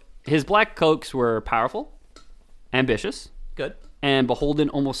 So. His black cloaks were powerful, ambitious, good, and beholden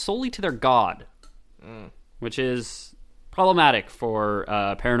almost solely to their god, which is problematic for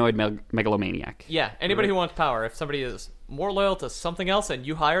a paranoid megalomaniac. Yeah, anybody who wants power, if somebody is more loyal to something else and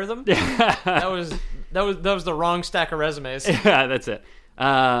you hire them, that was the wrong stack of resumes. Yeah, that's it.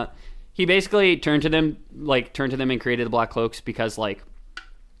 He basically turned to them and created the black cloaks because like.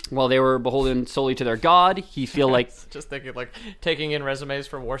 While they were beholden solely to their god, he feel like just thinking like taking in resumes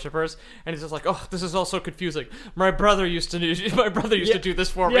from worshippers, and he's just like, "Oh, this is all so confusing. My brother used to do this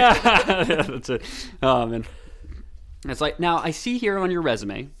for me." Yeah, that's it. Oh man, it's like now I see here on your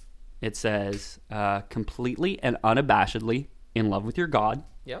resume, it says completely and unabashedly in love with your god,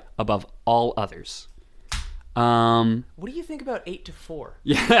 above all others. What do you think about 8 to 4?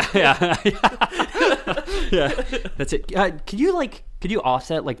 Yeah. That's it. Could you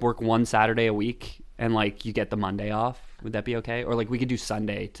offset like work one Saturday a week and like you get the Monday off? Would that be okay? Or like we could do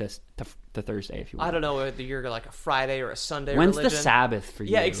Sunday to Thursday if you want. I don't know whether you're like a Friday or a Sunday. When's religion. the Sabbath for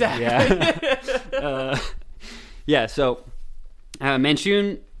you? Yeah, exactly. Yeah. So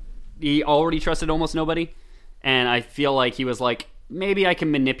Manshoon, he already trusted almost nobody, and I feel like he was like, maybe I can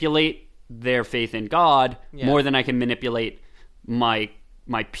manipulate their faith in God more than I can manipulate my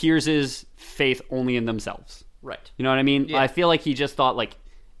peers' faith only in themselves. Right. You know what I mean? Yeah. I feel like he just thought like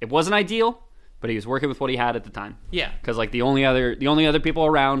it wasn't ideal, but he was working with what he had at the time. Yeah. Because like the only other people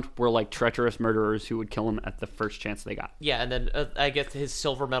around were like treacherous murderers who would kill him at the first chance they got. Yeah, and then I guess his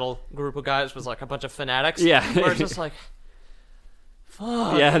silver medal group of guys was like a bunch of fanatics. Yeah. Where it's just like,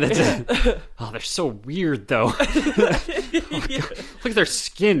 fuck. Yeah, that's it. Oh, they're so weird though. Look at their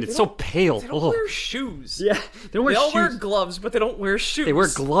skin; it's so pale. They don't wear shoes. Yeah, they don't wear They all shoes. wear gloves, but they don't wear shoes. They wear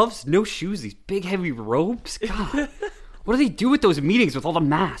gloves, no shoes. These big, heavy robes. God, what do they do with those meetings with all the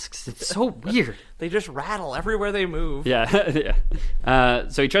masks? It's so weird. They just rattle everywhere they move. Yeah, yeah.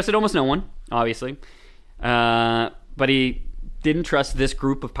 So he trusted almost no one, obviously, but he didn't trust this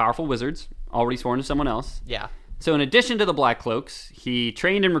group of powerful wizards, already sworn to someone else. Yeah. So in addition to the Black Cloaks, he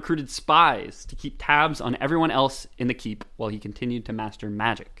trained and recruited spies to keep tabs on everyone else in the keep while he continued to master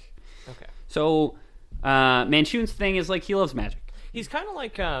magic. Okay. So Manshoon's thing is like he loves magic. He's kind of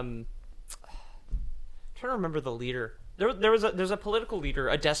like trying to remember the leader. There's a political leader,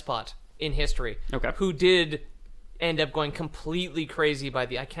 a despot in history, who did end up going completely crazy by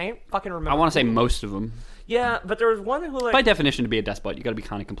the. I can't fucking remember. I want to say most of them. Yeah, but there was one who like by definition to be a despot, you got to be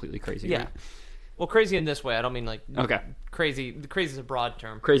kind of completely crazy. Yeah. Right? Well, crazy in this way. I don't mean like crazy. Crazy is a broad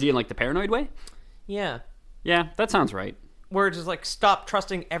term. Crazy in like the paranoid way. Yeah. Yeah, that sounds right. Where it's just like stop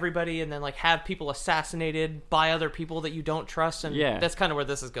trusting everybody and then like have people assassinated by other people that you don't trust, and that's kind of where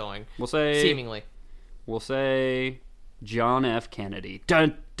this is going. We'll say seemingly. We'll say John F. Kennedy.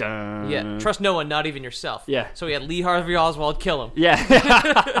 Dun dun. Yeah, trust no one, not even yourself. Yeah. So he had Lee Harvey Oswald kill him.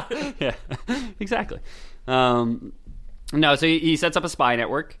 Yeah. Yeah. Exactly. No, so he sets up a spy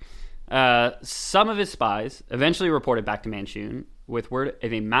network. Some of his spies eventually reported back to Manshoon with word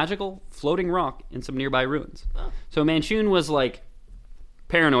of a magical floating rock in some nearby ruins. Oh. So Manshoon was like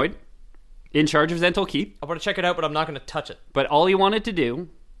paranoid, in charge of Zhentil Keep. I want to check it out, but I'm not going to touch it. But all he wanted to do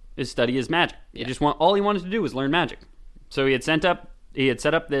is study his magic. Yeah. All he wanted to do was learn magic. So he had set up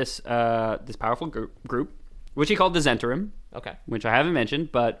this powerful group, which he called the Zhentarim. Okay. Which I haven't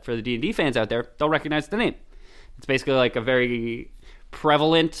mentioned, but for the D&D fans out there, they'll recognize the name. It's basically like a very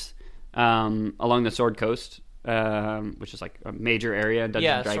prevalent along the Sword Coast which is like a major area. Dungeons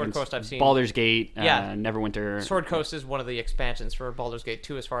Yeah, and Dragons. Sword Coast I've seen. Baldur's Gate. Yeah. Neverwinter. Sword Coast is one of the expansions for Baldur's Gate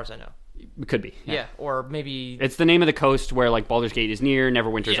 2, as far as I know. It could be. Yeah, or maybe It's the name of the coast where like Baldur's Gate is near,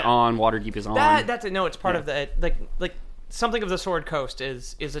 Neverwinter's Yeah. on, Waterdeep is on. that's it. No, it's part of the like something of the Sword Coast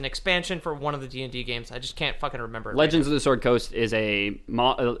is an expansion for one of the D&D games. I just can't fucking remember it. Legends of the Sword Coast is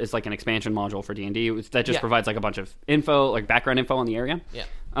is like an expansion module for D&D that just Yeah. provides like a bunch of info, like background info on the area. Yeah.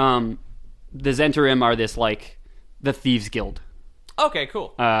 The Zhentarim are this like the Thieves Guild. Okay,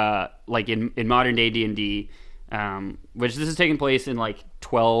 cool. Like in modern day D&D, which this is taking place in like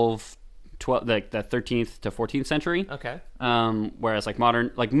 12 like the 13th to 14th century. Okay. Whereas like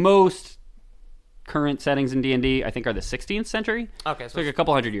most current settings in D&D, I think, are the 16th century. Okay, so like a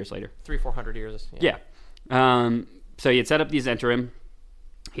couple hundred years later. 300-400 years. Yeah. So he'd set up these Zhentarim.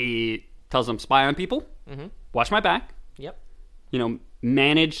 He tells them, spy on people, watch my back, Yep.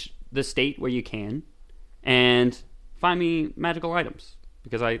 manage the state where you can, and find me magical items,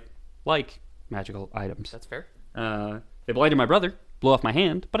 because I like magical items. That's fair. They blighted my brother, blew off my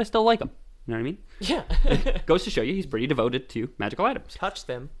hand, but I still like him. You know what I mean? Yeah. Goes to show you he's pretty devoted to magical items. Touch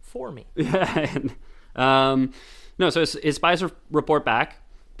them for me. No, so his spies report back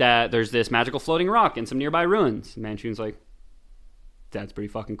that there's this magical floating rock in some nearby ruins. Manchun's like, that's pretty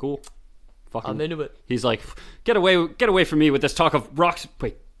fucking cool. I'm into it. He's like, get away from me with this talk of rocks.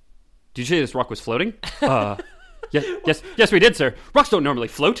 Wait, did you say this rock was floating? Yes, we did, sir. Rocks don't normally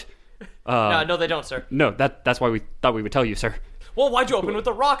float. No, they don't, sir. No, that's why we thought we would tell you, sir. Well, why'd you open with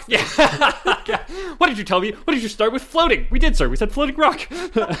the rock thing? What did you tell me? What did you start with floating? We did, sir. We said floating rock.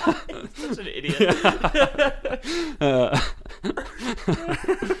 Such an idiot.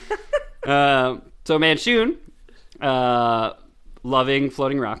 So Manchun, loving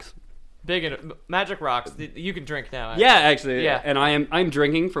floating rocks. Big in magic rocks. You can drink now. Yeah, actually. Yeah. And I'm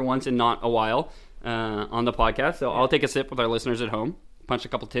drinking for once in not a while on the podcast. So I'll take a sip with our listeners at home. Punch a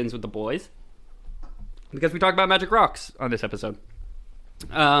couple tins with the boys. Because we talk about magic rocks on this episode.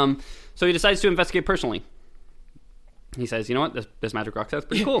 So he decides to investigate personally. He says, you know what? This magic rock sounds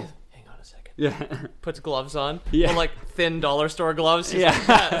pretty cool. Hang on a second. Yeah. Puts gloves on. Yeah. Well, like thin dollar store gloves. He's Yeah.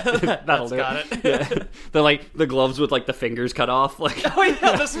 like, That'll that's do got it. Yeah. They're like the gloves with like the fingers cut off. Like Oh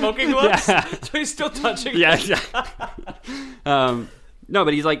yeah, the smoking gloves. Yeah. So he's still touching. Yeah, exactly. No,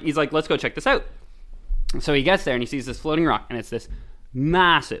 but he's like, let's go check this out. So he gets there and he sees this floating rock, and it's this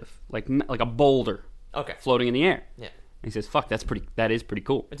massive, like a boulder, Okay. floating in the air. Yeah. And he says, "Fuck, that is pretty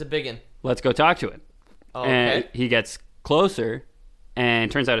cool. It's a big one. Let's go talk to it." Oh, And okay. he gets closer,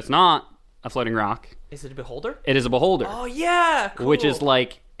 and turns out it's not a floating rock. Is it a beholder? It is a beholder, Oh yeah. Cool. which is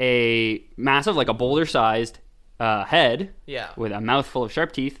like a massive, like a boulder-sized head, Yeah. with a mouth full of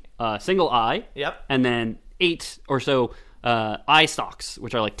sharp teeth, a single eye, Yep. and then 8 or so eye stalks,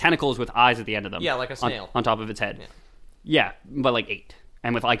 which are like tentacles with eyes at the end of them. Yeah, like a snail. on top of its head. Yeah, but like 8,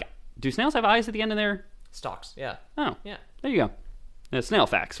 and with like, do snails have eyes at the end of their? Stalks. Yeah. Oh, Yeah. there you go. Snail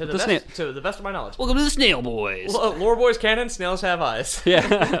facts. To With the, the best, to the best of my knowledge. Welcome to the Snail Boys. Lore Boys canon, snails have eyes.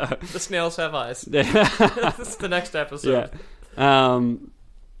 Yeah. The snails have eyes. This is the next episode.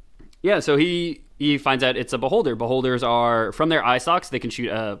 Yeah. So he finds out it's a beholder. Beholders are, from their eye stalks, they can shoot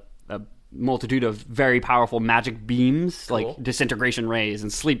a multitude of very powerful magic beams, Cool. like disintegration rays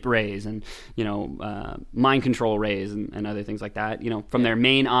and sleep rays and, mind control rays and other things like that. From their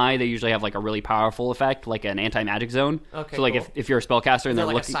main eye, they usually have like a really powerful effect, like an anti-magic zone. Okay, so like cool. if you're a spellcaster and Is there they're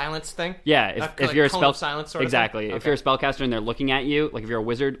like looking, a silence thing? yeah, if like you're a cone spell of silence sort of exactly, thing? if you're a spellcaster and they're looking at you, like if you're a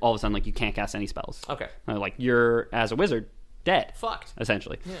wizard, all of a sudden like you can't cast any spells. Okay. Like you're, as a wizard, dead. Fucked.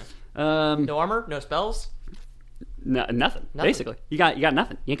 Essentially. Yeah. No armor, no spells. Nothing. Basically, you got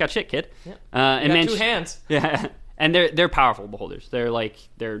nothing. You ain't got shit, kid. Yeah. And You got 2 hands. Yeah, and they're powerful beholders. They're like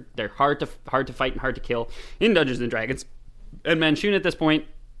they're hard to fight and hard to kill in Dungeons and Dragons. And Manchun at this point,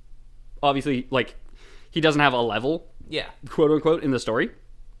 obviously, like he doesn't have a level, Yeah. quote unquote, in the story.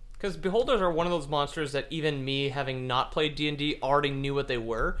 Because beholders are one of those monsters that even me, having not played D&D, already knew what they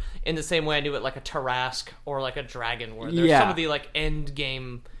were. In the same way I knew what like a Tarask or like a dragon were. They're Yeah. some of the like end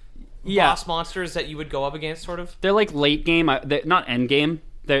game boss monsters that you would go up against, sort of. They're like late game, they're not end game.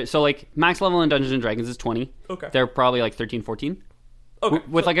 So like max level in Dungeons and Dragons is 20. Okay. They're probably like 13, 14. Okay.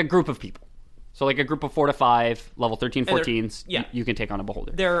 With like a group of people. So like a group of 4 to 5, level 13, they're- 14s, yeah. you can take on a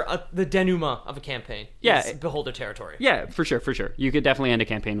beholder. They're the denouement of a campaign. Yeah. Is beholder territory. Yeah, for sure. You could definitely end a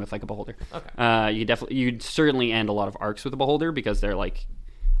campaign with like a beholder. Okay. You'd certainly end a lot of arcs with a beholder because they're like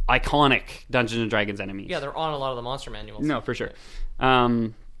iconic Dungeons and Dragons enemies. Yeah, they're on a lot of the monster manuals. No, for sure.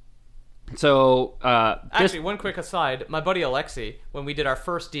 So Actually, one quick aside: my buddy Alexi, when we did our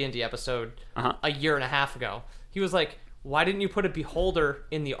first D&D episode Uh-huh. a year and a half ago, he was like, "Why didn't you put a beholder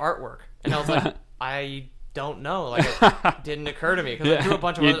in the artwork?" And I was like, "I don't know. Like, it didn't occur to me because I threw a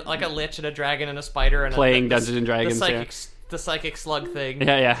bunch of other, like a lich and a dragon and a spider and playing Dungeons and Dragons. The psychic slug thing.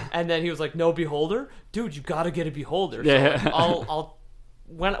 Yeah. And then he was like, "No beholder, dude, you gotta get a beholder." Yeah. So I'll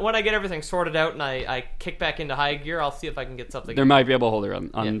when I get everything sorted out and I kick back into high gear, I'll see if I can get something. There might be a beholder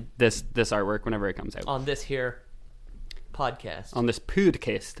on this artwork whenever it comes out. On this here podcast. On this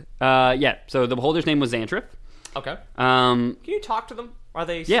podcast. So the beholder's name was Xantrif. Okay. Can you talk to them? Are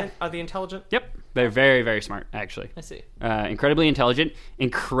they Are they intelligent? Yep. They're very, very smart, actually. I see. Incredibly intelligent,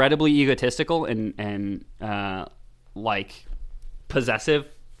 incredibly egotistical, and like possessive,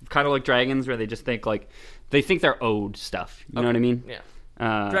 kind of like dragons, where they just think like they think they're owed stuff. You know what I mean? Yeah.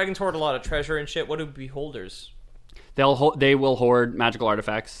 Dragons hoard a lot of treasure and shit. What do beholders? They will hoard magical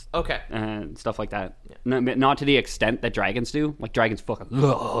artifacts. Okay. And stuff like that. Yeah. Not to the extent that dragons do. Like, dragons fucking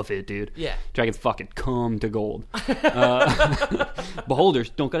love it, dude. Yeah. Dragons fucking come to gold.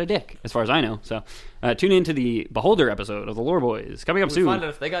 Beholders don't got a dick, as far as I know. So, tune in to the Beholder episode of the Lore Boys, coming up soon. Find out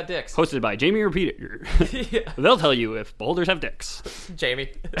if they got dicks. Hosted by Jamie Repeater. Yeah. They'll tell you if beholders have dicks. Jamie.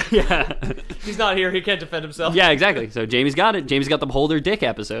 Yeah. He's not here. He can't defend himself. Yeah, exactly. So, Jamie's got it. Jamie's got the Beholder dick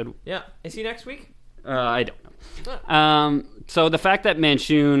episode. Yeah. Is he next week? I don't know. So the fact that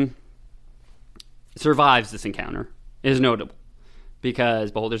Manshoon survives this encounter is notable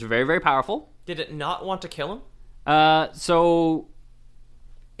because beholders are very, very powerful. Did it not want to kill him? So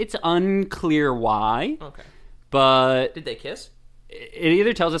it's unclear why. Okay. But did they kiss? It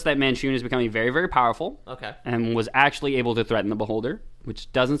either tells us that Manshoon is becoming very, very powerful. Okay. And was actually able to threaten the beholder,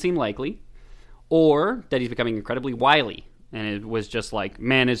 which doesn't seem likely, or that he's becoming incredibly wily. And it was just like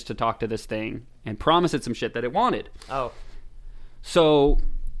managed to talk to this thing and promise it some shit that it wanted. Oh. So,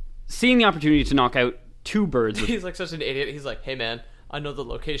 seeing the opportunity to knock out two birds. He's like such an idiot. He's like, "Hey man, I know the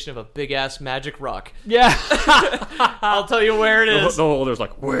location of a big ass magic rock. Yeah. I'll tell you where it is." The beholder's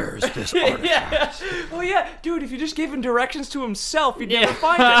like, "Where's this artifact?" Yeah. Well, yeah, dude. If you just gave him directions to himself, he'd never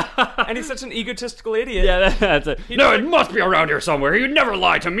find it. And he's such an egotistical idiot. Yeah, that's it. No, it must be around here somewhere. You'd never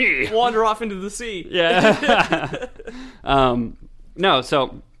lie to me. Wander off into the sea. Yeah. No,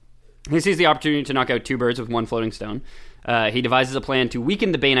 so he sees the opportunity to knock out two birds with one floating stone. He devises a plan to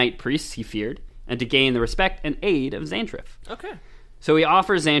weaken the Banite priests he feared and to gain the respect and aid of Xantrif. Okay. So he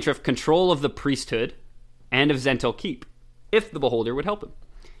offers Xantrif control of the priesthood and of Zhentil Keep, if the beholder would help him.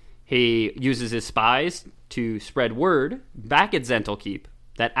 He uses his spies to spread word back at Zhentil Keep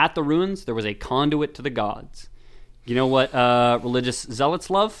that at the ruins there was a conduit to the gods. You know what religious zealots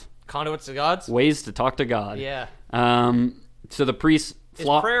love? Conduits to gods? Ways to talk to God. Yeah. So the priests... Is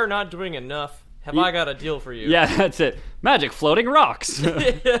prayer not doing enough? Have I got a deal for you? Yeah, that's it. Magic floating rocks.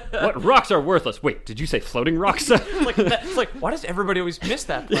 What rocks are worthless? Wait, did you say floating rocks? It's like, why does everybody always miss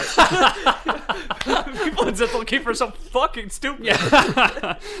that part? People in Zhentil Keep are so fucking stupid.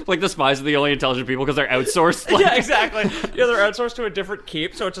 Yeah. Like the spies are the only intelligent people because they're outsourced. Like... Yeah, exactly. Yeah, they're outsourced to a different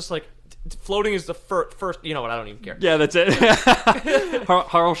keep, so it's just like, floating is the first. You know what? I don't even care. Yeah, that's it.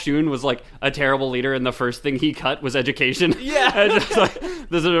 Harl Shun was like a terrible leader, and the first thing he cut was education. Yeah, and just like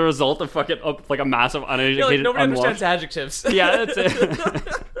this is a result of fucking like a massive uneducated. Yeah, like nobody understands adjectives. Yeah, that's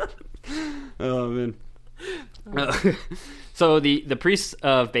it. Oh man. So the priests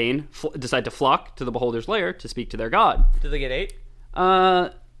of Bane decide to flock to the beholder's lair to speak to their god. Do they get 8?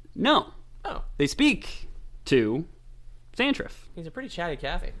 No. Oh, they speak to Xantrif. He's a pretty chatty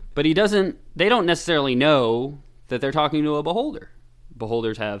Cathy. But they don't necessarily know that they're talking to a beholder.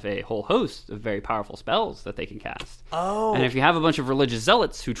 Beholders have a whole host of very powerful spells that they can cast. Oh. And if you have a bunch of religious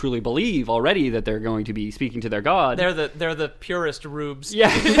zealots who truly believe already that they're going to be speaking to their god... They're the purest rubes.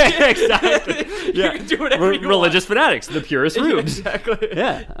 Yeah, exactly. You can do whatever you want. Religious fanatics, the purest rubes. Exactly.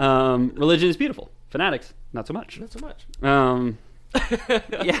 Yeah. Religion is beautiful. Fanatics, not so much. Not so much.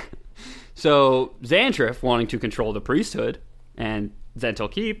 Yeah. So Xantrif, wanting to control the priesthood, and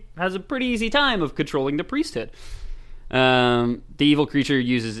Zhentil Keep has a pretty easy time of controlling the priesthood. The evil creature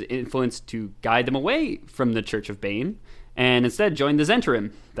uses influence to guide them away from the Church of Bane, and instead join the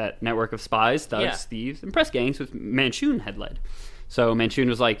Zhentarim, that network of spies, thugs, thieves, and press gangs which Manshoon had led. So Manshoon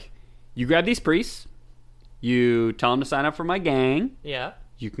was like, you grab these priests, you tell them to sign up for my gang, yeah,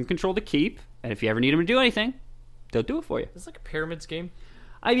 you can control the keep, and if you ever need them to do anything, they'll do it for you. It's like a pyramid scheme.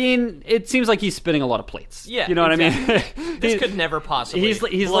 I mean, it seems like he's spinning a lot of plates. Yeah, you know what exactly. I mean? This could never possibly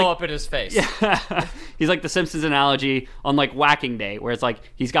blow up in his face. Yeah. He's like the Simpsons analogy on like whacking day, where it's like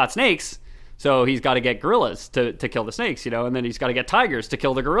he's got snakes, so he's got to get gorillas to kill the snakes, you know, and then he's got to get tigers to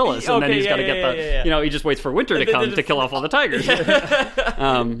kill the gorillas, and then he's got to get you know, he just waits for winter to come to kill off all the tigers.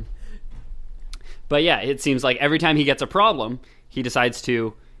 Yeah. But yeah, it seems like every time he gets a problem, he decides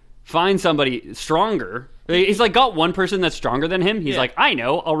to find somebody stronger. He's like got one person that's stronger than him. He's like, I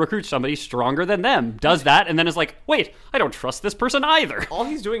know, I'll recruit somebody stronger than them. Does that, and then is like, wait, I don't trust this person either. All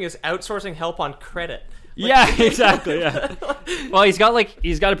he's doing is outsourcing help on credit. Yeah, exactly. Yeah. Well, he's got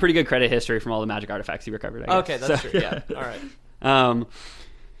a pretty good credit history from all the magic artifacts he recovered. I guess. Okay, that's true. Yeah. All right.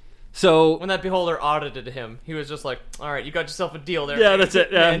 So when that beholder audited him, he was just like, "All right, you got yourself a deal there." Yeah, that's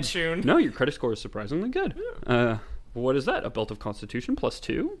it. Manchun. No, your credit score is surprisingly good. What is that? A belt of Constitution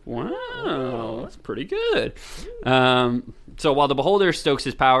 +2? Wow, that's pretty good. So while the beholder stokes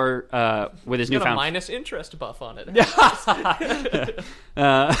his power with his got newfound a minus interest buff on it.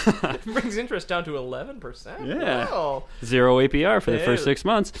 Brings interest down to 11%. Yeah. Wow. 0 APR for the first 6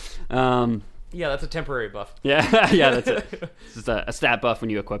 months. Yeah, that's a temporary buff. Yeah, that's it. It's just a stat buff when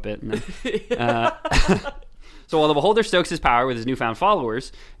you equip it. And then, so while the beholder stokes his power with his newfound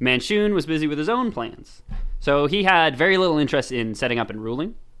followers, Manchun was busy with his own plans. So he had very little interest in setting up and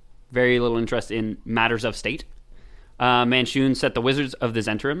ruling, very little interest in matters of state. Manchun set the wizards of the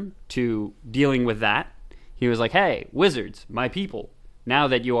Zentrum to dealing with that. He was like, "Hey, wizards, my people, now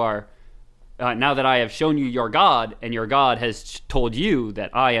that I have shown you your god, and your god has told you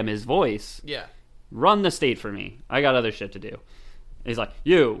that I am his voice, run the state for me. I got other shit to do." He's like,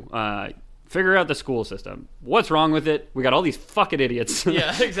 "You, figure out the school system. What's wrong with it? We got all these fucking idiots.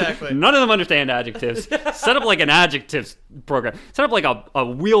 Yeah, exactly. None of them understand adjectives. Set up like an adjectives program. Set up like a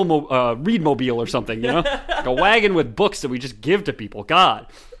read mobile or something, you know? Like a wagon with books that we just give to people. God."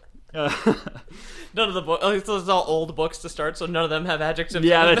 None of the books. Oh, so it's all old books to start, so none of them have adjectives.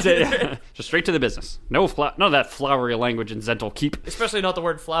 Yeah, that's it. Yeah. Just straight to the business. None of that flowery language in Zental Keep. Especially not the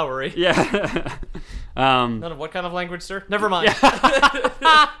word flowery. Yeah. None of what kind of language, sir? Never mind.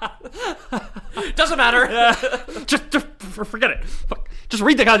 Doesn't matter. Just forget it. Fuck. Just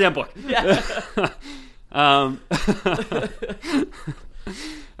read the goddamn book. Yeah.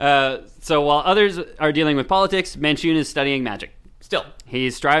 So while others are dealing with politics, Manchun is studying magic. Still.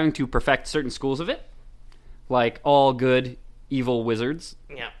 He's striving to perfect certain schools of it. Like all good, evil wizards,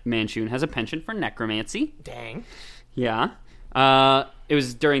 Manchun has a penchant for necromancy. Dang. Yeah. It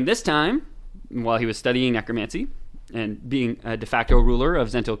was during this time, while he was studying necromancy and being a de facto ruler of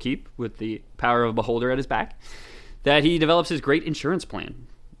Zental Keep with the power of a beholder at his back, that he develops his great insurance plan.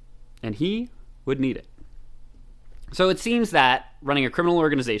 And he would need it. So it seems that running a criminal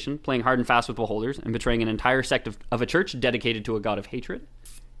organization, playing hard and fast with beholders, and betraying an entire sect of a church dedicated to a god of hatred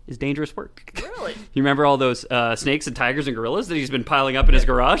is dangerous work. Really? You remember all those snakes and tigers and gorillas that he's been piling up in his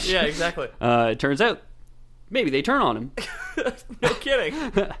garage? Yeah, exactly. It turns out, maybe they turn on him. No kidding.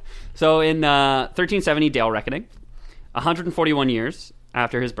 So in 1370 Dale Reckoning, 141 years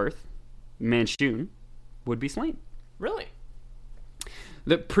after his birth, Manchun would be slain. Really?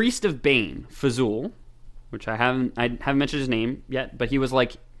 The priest of Bane, Fazul, which I haven't mentioned his name yet, but he was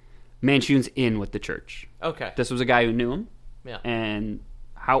like Manchun's in with the church. Okay. This was a guy who knew him. Yeah. And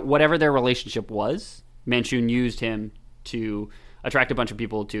whatever their relationship was, Manchun used him to attract a bunch of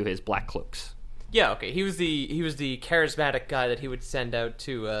people to his black cloaks. Yeah, okay. He was the charismatic guy that he would send out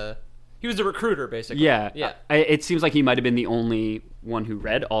to he was the recruiter, basically. Yeah. Yeah. It seems like he might have been the only one who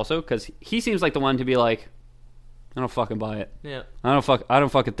read also, because he seems like the one to be like, I don't fucking buy it. Yeah. I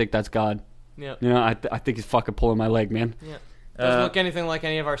don't fucking think that's God. Yeah. You know, I think he's fucking pulling my leg, man. Yeah. Doesn't look anything like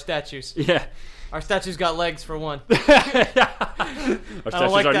any of our statues. Yeah. Our statues got legs, for one. Our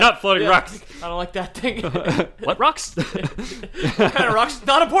statues are not floating rocks. I don't like that thing. What rocks? What kind of rocks?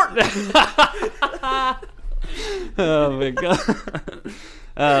 Not important. Oh my god.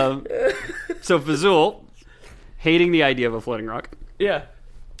 So Fazul, hating the idea of a floating rock,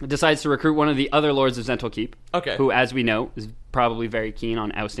 decides to recruit one of the other lords of Zental Keep, who, as we know, is probably very keen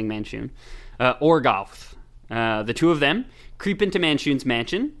on ousting Manchun, Orgauth. The two of them creep into Manchun's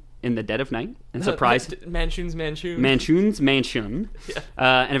mansion in the dead of night and surprise Manchun's mansion,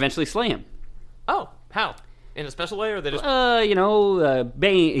 and eventually slay him. Oh, how? In a special way, or they just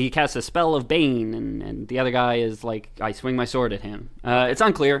Bane. He casts a spell of Bane, and the other guy is like, I swing my sword at him. It's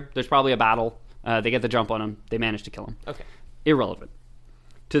unclear. There's probably a battle. They get the jump on him. They manage to kill him. Okay. Irrelevant.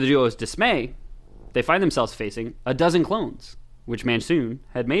 To the duo's dismay, they find themselves facing a dozen clones, which Manchun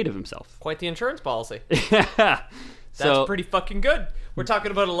had made of himself. Quite the insurance policy. Yeah. That's pretty fucking good. We're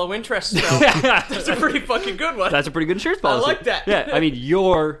talking about a low interest spell. That's a pretty fucking good one. That's a pretty good insurance policy. I like that. Yeah, I mean,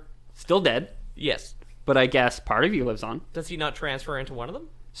 you're still dead. Yes. But I guess part of you lives on. Does he not transfer into one of them?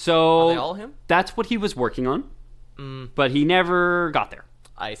 So are they all him? That's what he was working on. But he never got there.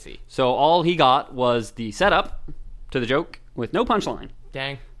 I see. So all he got was the setup to the joke with no punchline.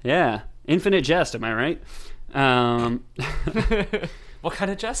 Dang. Yeah. Infinite jest, am I right? What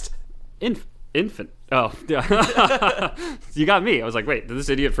kind of jest? Infant. Oh, yeah. You got me. I was like, wait, did this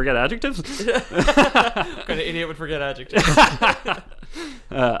idiot forget adjectives? What kind of idiot would forget adjectives?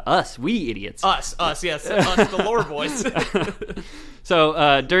 Us, we idiots. Us, yes. Us, the lore boys.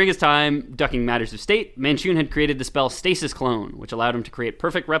 So, during his time ducking matters of state, Manchun had created the spell Stasis Clone, which allowed him to create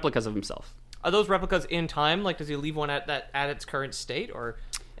perfect replicas of himself. Are those replicas in time? Like, does he leave one at its current state, or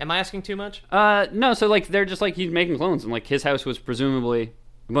am I asking too much? No, so, like, they're just, like, he's making clones, and, like, his house was presumably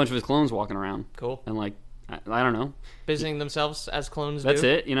a bunch of his clones walking around. Cool. And, like, I don't know. Busying themselves as clones That's do.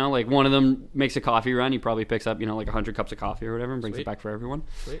 it. You know, like, one of them makes a coffee run. He probably picks up, you know, like 100 cups of coffee or whatever and brings Sweet. it back for everyone.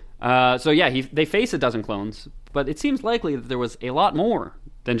 Sweet. So, yeah, they face a dozen clones, but it seems likely that there was a lot more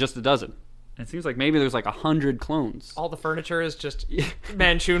than just a dozen. It seems like maybe there's like 100 clones. All the furniture is just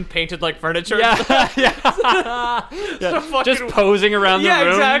Manchun painted like furniture. Yeah, So fucking- just posing around the room.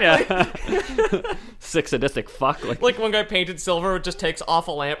 Exactly. Yeah. Sick sadistic fuck. Like one guy painted silver, just takes off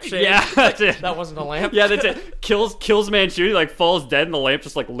a lampshade. Yeah, that's it. That wasn't a lamp. Yeah, that's it. Kills Manchun. He like falls dead, and the lamp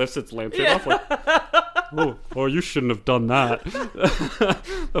just like lifts its lampshade off. Like, oh, you shouldn't have done that.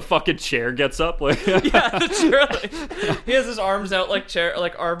 The fucking chair gets up. Like, Yeah, the chair. Like, he has his arms out like chair,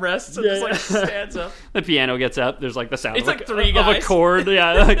 like armrests, and just like stands up. the piano gets up. There's like the sound It's of, like three of a guys. chord.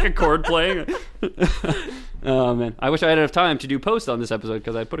 Yeah, like a chord playing. Oh man, I wish I had enough time to do post on this episode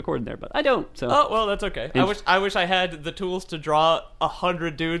because I put a chord in there, but I don't. So Oh well, that's okay. I wish I had the tools to draw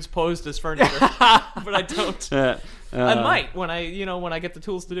 100 dudes posed as furniture, but I don't. I might when I get the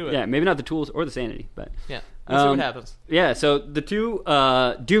tools to do it. Yeah, maybe not the tools or the sanity, but Yeah. We'll see what happens. yeah. So the two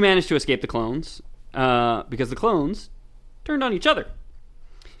do manage to escape the clones because the clones turned on each other.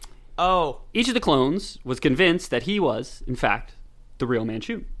 Oh, Each of the clones was convinced that he was, in fact, the real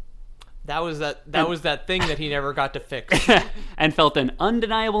Manchun, that was that thing that he never got to fix. and felt an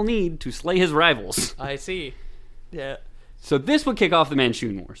undeniable need to slay his rivals. I see. Yeah. So this would kick off the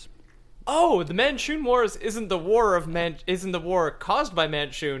Manchun Wars. Oh, the Manchun Wars isn't the war caused by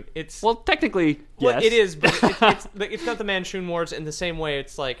Manchun. It's Well, technically, well, yes. it is, but it's not the Manchun Wars in the same way.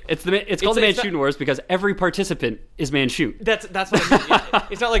 It's like It's called the it's Manchun not- Wars because every participant is Manchun. That's what I mean. Yeah.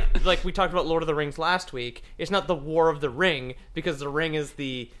 It's not like we talked about Lord of the Rings last week. It's not the War of the Ring because the ring is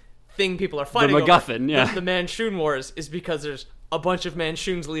the thing people are fighting over. MacGuffin, yeah. The Manchun Wars is because there's a bunch of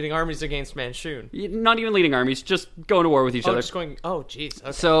Manchuns leading armies against Manchun. Not even leading armies, just going to war with each Oh, other. just going. Oh, jeez.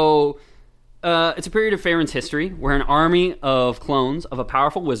 Okay. So, it's a period of Farron's history where an army of clones of a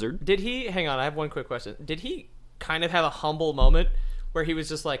powerful wizard. Did he? Hang on, I have one quick question. Did he kind of have a humble moment where he was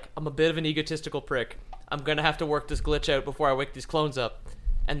just like, "I'm a bit of an egotistical prick. I'm gonna have to work this glitch out before I wake these clones up,"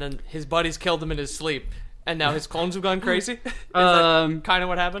 and then his buddies killed him in his sleep, and now his clones have gone crazy? Is that kind of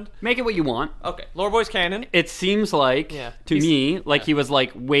what happened? Make it what you want. Okay, Lore Boy's canon. It seems like, Yeah. to He's- me, like he was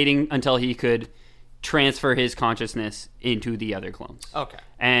like waiting until he could transfer his consciousness into the other clones. Okay.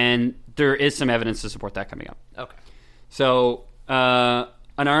 And there is some evidence to support that coming up. Okay. So, an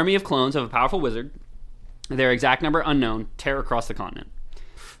army of clones of a powerful wizard, their exact number unknown, tear across the continent.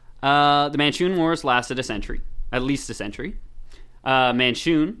 The Manchun Wars lasted a century, at least a century.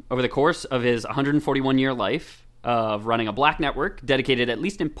 Manchun, over the course of his 141-year life of running a black network dedicated at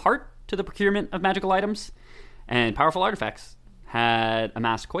least in part to the procurement of magical items and powerful artifacts, had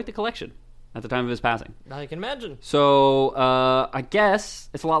amassed quite the collection at the time of his passing. Now you can imagine. So, I guess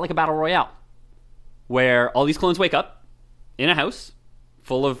it's a lot like a battle royale, where all these clones wake up in a house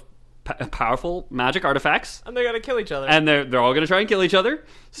full of powerful magic artifacts, And they gotta kill each other. and they're all going to try and kill each other.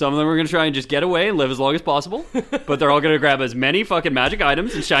 Some of them are going to try and just get away and live as long as possible, but they're all going to grab as many fucking magic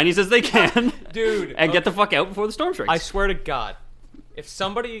items and shinies as they can, Dude, and get the fuck out before the storm strikes. I swear to God, if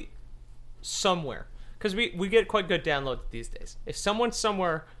somebody somewhere, because we get quite good downloads these days, if someone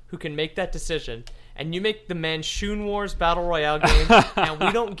somewhere who can make that decision, and you make the Manchun Wars Battle Royale game, and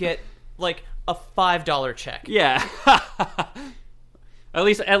we don't get, like, a $5 check. Yeah. At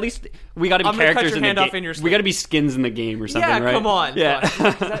least we got to be I'm gonna cut characters your in the hand game. off in your We sleep. got to be skins in the game or something, Yeah, right? come on. Yeah.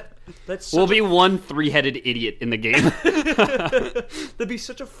 That's We'll such be one 3-headed idiot in the game. that'd be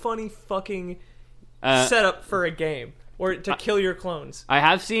such a funny fucking setup for a game, or to kill your clones. I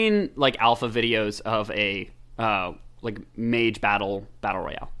have seen like alpha videos of a like mage battle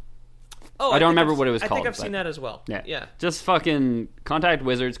royale. Oh, I don't think remember I've- what it was I called, think I've but- seen that as well. Yeah. Just fucking contact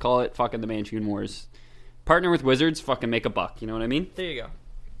wizards, call it fucking the Manchun Wars. Partner with wizards, fucking make a buck. You know what I mean? There you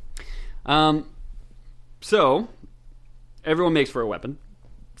go. So everyone makes for a weapon.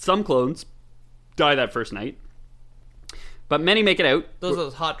 Some clones die that first night, but many make it out. Those are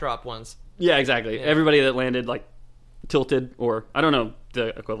those hot drop ones. Yeah, exactly. Everybody that landed like tilted, or I don't know the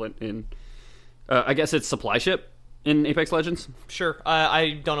equivalent in. I guess it's supply ship in Apex Legends. Sure.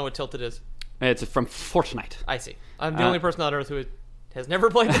 I don't know what tilted is. It's from Fortnite. I see. I'm the only person on Earth who has never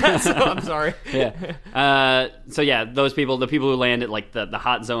played that, so I'm sorry. Yeah. So yeah, those people, the people who land at like the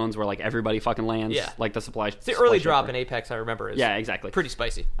hot zones where like everybody fucking lands. Yeah. Like the supply. The early drop in Apex, I remember, is exactly. pretty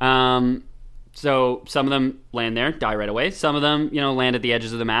spicy. So some of them land there, die right away. Some of them, land at the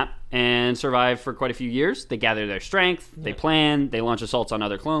edges of the map and survive for quite a few years. They gather their strength. They plan. They launch assaults on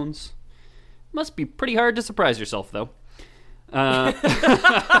other clones. Must be pretty hard to surprise yourself, though. Do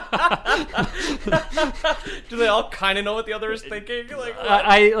they all kind of know what the other is thinking? Like,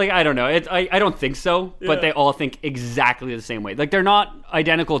 I don't know. I don't think so, but they all think exactly the same way. Like, they're not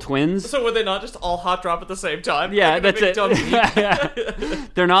identical twins. So would they not just all hot drop at the same time? Yeah, like that's it.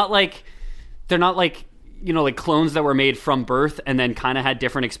 They're not like like clones that were made from birth and then kind of had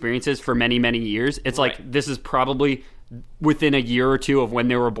different experiences for many, many years. It's like this is probably within a year or two of when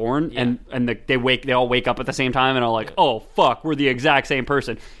they were born, and they all wake up at the same time and are like, oh fuck, we're the exact same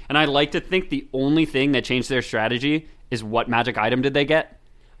person. And I like to think the only thing that changed their strategy is what magic item did they get.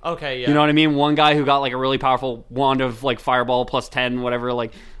 Okay, yeah. You know what I mean? One guy who got like a really powerful wand of like fireball plus 10, whatever,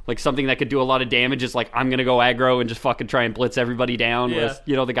 like something that could do a lot of damage is like, I'm gonna go aggro and just fucking try and blitz everybody down. Yeah. Whereas,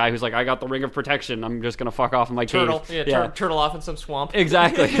 the guy who's like, I got the ring of protection, I'm just gonna fuck off in my turtle. cave. Yeah, turtle off in some swamp.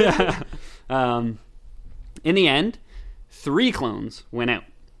 Exactly. In the end, 3 clones went out.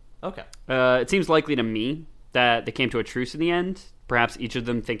 Okay. It seems likely to me that they came to a truce in the end, perhaps each of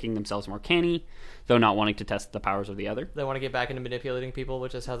them thinking themselves more canny, though not wanting to test the powers of the other. They want to get back into manipulating people,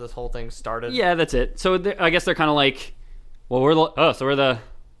 which is how this whole thing started. Yeah, that's it. So I guess they're kind of like, well, we're the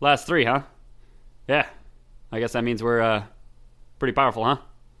last 3, huh? Yeah. I guess that means we're pretty powerful, huh?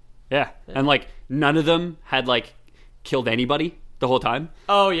 Yeah. And like none of them had like killed anybody the whole time.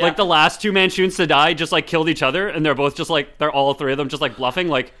 Oh yeah. Like the last 2 Manchunians to die just like killed each other, and they're both just like, they're all 3 of them just like bluffing,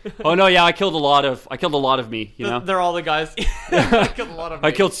 like, oh no, yeah, I killed a lot of me, They're all the guys. I killed a lot of me.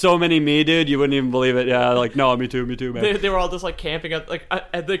 I killed so many me, dude, you wouldn't even believe it. Yeah, like, no, me too, man. They were all just like camping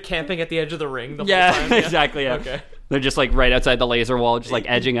they're camping at the edge of the ring the whole time. Yeah, exactly, yeah. Okay. They're just like right outside the laser wall, just like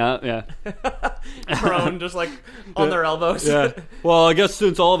edging up, yeah. Prone, just like on their elbows. Yeah. Well, I guess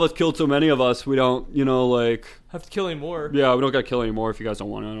since all of us killed so many of us, we don't, like... have to kill any more. Yeah, we don't gotta kill anymore if you guys don't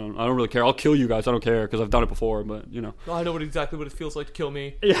want to. I don't really care. I'll kill you guys. I don't care because I've done it before, but, I know exactly what it feels like to kill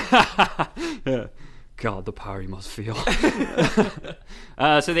me. Yeah. God, the power you must feel.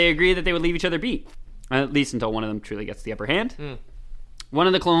 So they agree that they would leave each other be, at least until one of them truly gets the upper hand. One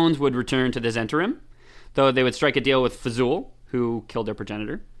of the clones would return to the Zhentarim, though they would strike a deal with Fazul, who killed their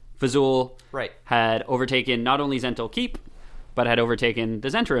progenitor. Fazul had overtaken not only Zhentil Keep, but had overtaken the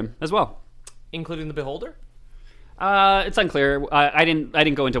Zhentarim as well. Including the Beholder? It's unclear. I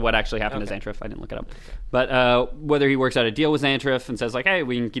didn't go into what actually happened to Xantrif. I didn't look it up. Okay. But whether he works out a deal with Xantrif and says like, hey,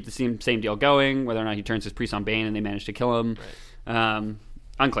 we can keep the same deal going, whether or not he turns his priest on Bane and they manage to kill him,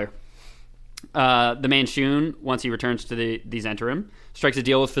 unclear. The Manchun, once he returns to the Zhentarim, strikes a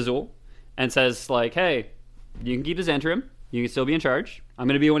deal with Fazul and says like, hey, you can keep the Zhentarim. You can still be in charge. I'm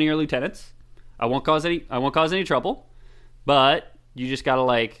going to be one of your lieutenants. I won't cause any trouble, but you just got to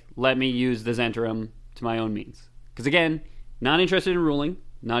like let me use the Zhentarim to my own means. Because again, not interested in ruling,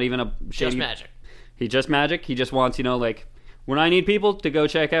 not even a shady... Just magic. He just wants, like, when I need people to go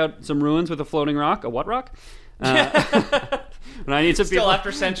check out some ruins with a floating rock, a what rock? When I need some people... Still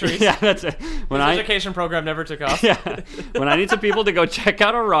after centuries. Yeah, that's it. His education program never took off. Yeah. When I need some people to go check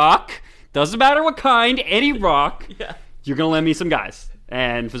out a rock, doesn't matter what kind, any rock, you're going to lend me some guys.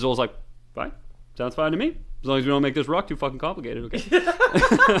 And Fazul's like, fine, sounds fine to me. As long as we don't make this rock too fucking complicated, okay?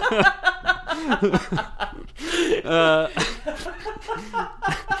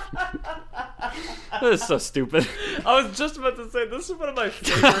 This is so stupid. I was just about to say, this is one of my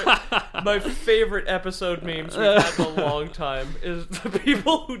favorite episode memes we've had in a long time, is the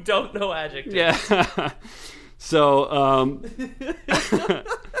people who don't know adjectives. Yeah. So,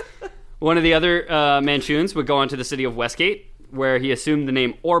 one of the other Manchuns would go on to the city of Westgate, where he assumed the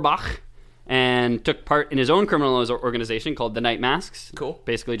name Orbach, and took part in his own criminal organization called the Night Masks. Cool.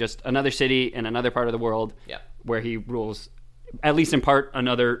 Basically just another city in another part of the world where he rules, at least in part,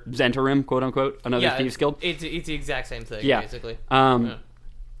 another Zhentarim, quote-unquote, another thieves guild. It's the exact same thing, basically.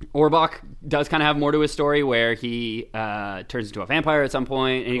 Orbach does kind of have more to his story, where he turns into a vampire at some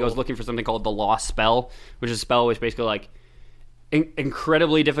point, and he goes looking for something called the Lost Spell, which is a spell which basically, like,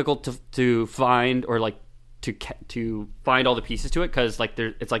 incredibly difficult to find, or, like, to find all the pieces to it, because like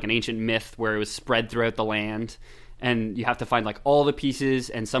it's like an ancient myth where it was spread throughout the land, and you have to find like all the pieces,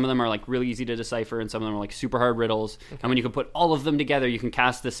 and some of them are like really easy to decipher, and some of them are like super hard riddles. And when you can put all of them together, you can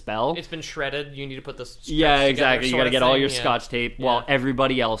cast this spell. It's been shredded. You need to put the strips Yeah, together, exactly. You sort got to of get all thing. your Yeah. Scotch tape Yeah. while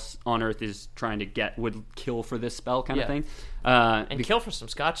everybody else on Earth is trying to would kill for this spell kind of Yeah. thing. And kill for some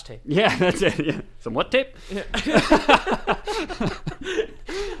Scotch tape. Yeah, that's it. Yeah. Some what tape?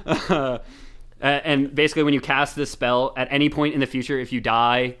 And basically, when you cast this spell, at any point in the future, if you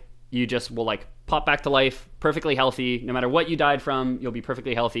die, you just will like pop back to life, perfectly healthy. No matter what you died from, you'll be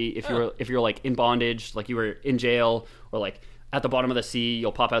perfectly healthy. If you're like in bondage, like you were in jail, or like at the bottom of the sea,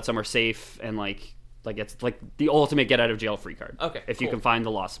 you'll pop out somewhere safe, and like it's like the ultimate get out of jail free card. Okay, if you cool. can find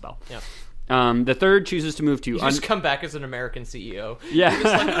the lost spell. Yeah. The third chooses to move to You just come back as an American CEO. Yeah. You're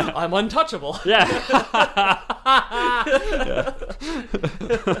just like, I'm untouchable. Yeah.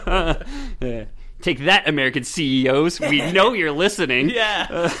 Yeah. Take that, American CEOs. We know you're listening.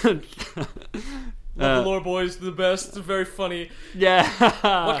 Yeah. Love the lore boys, the best. It's very funny. Yeah.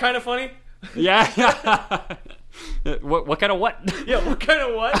 What kind of funny? Yeah. What kind of what? Yeah, what kind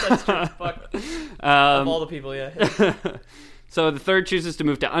of what? That's true. Fuck. Of all the people, yeah. So the third chooses to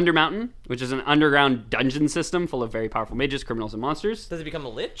move to Undermountain, which is an underground dungeon system full of very powerful mages, criminals, and monsters. Does he become a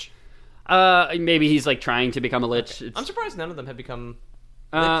lich? Maybe he's like trying to become a lich. I'm surprised none of them have become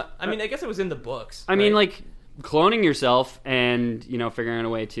lich. I mean, I guess it was in the books. I mean, right? like cloning yourself and figuring out a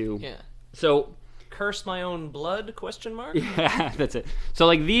way to. Yeah. So. Curse my own blood? ? Yeah, that's it. So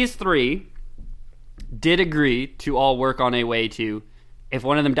like these three did agree to all work on a way to, if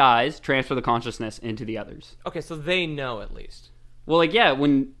one of them dies, transfer the consciousness into the others. Okay, so they know at least. Well, like yeah,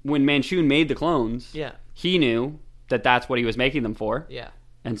 when Manchun made the clones, Yeah. he knew that that's what he was making them for. Yeah.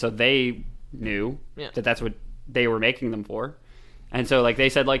 And so they knew Yeah. that that's what they were making them for. And so like they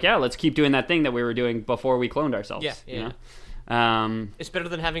said like, yeah, let's keep doing that thing that we were doing before we cloned ourselves. Yeah, you yeah. know? It's better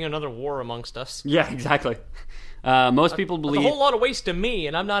than having another war amongst us. Yeah, exactly. Most people That's believe a whole lot of waste to me,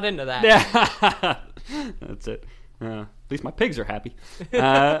 and I'm not into that. Yeah, that's it. At least my pigs are happy.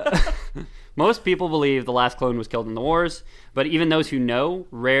 Most people believe the last clone was killed in the wars, but even those who know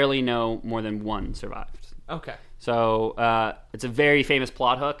rarely know more than one survived. Okay. So it's a very famous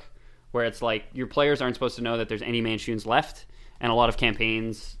plot hook where it's like your players aren't supposed to know that there's any Manchuns left, and a lot of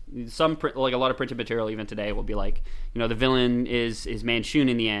campaigns, like a lot of printed material even today will be like, the villain is Manchun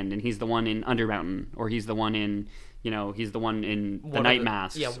in the end, and he's the one in Undermountain, or he's the one in he's the one in the Night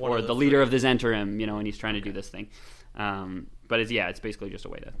Masks, or the leader of the Zhentarim, and he's trying to do this thing. But it's basically just a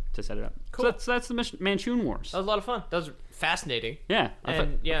way to set it up. Cool. So that's the Manchun Wars. That was a lot of fun. That was fascinating. Yeah.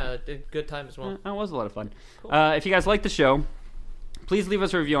 And a good time as well. That was a lot of fun. If you guys like the show, please leave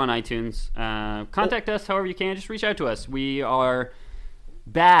us a review on iTunes. Contact us however you can. Just reach out to us. We are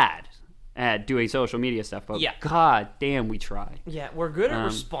bad at doing social media stuff, but god damn, we try. Yeah, we're good at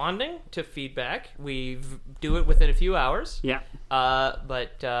responding to feedback. We do it within a few hours. Yeah.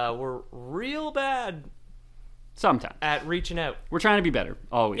 But we're real bad Sometimes. at reaching out. We're trying to be better,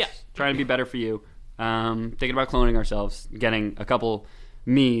 always. Yeah. Trying to be better for you. Thinking about cloning ourselves, getting a couple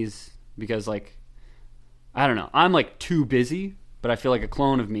me's, because, like, I don't know. I'm, like, too busy, but I feel like a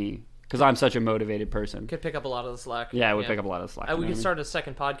clone of me, because I'm such a motivated person. Could pick up a lot of the slack. Yeah, I would pick up a lot of the slack. We could start a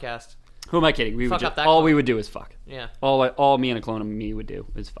second podcast. Who am I kidding? We would Fuck up that all clone. we would do is fuck. Yeah. All me and a clone of me would do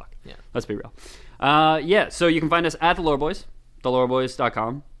is fuck. Yeah. Let's be real. So you can find us at The Lore Boys,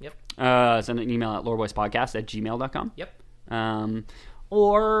 theloreboys.com. Yep. Send an email at loreboyspodcast@gmail.com. Yep.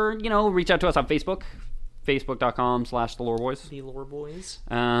 Or, reach out to us on Facebook, facebook.com/theloreboys. The Lore Boys.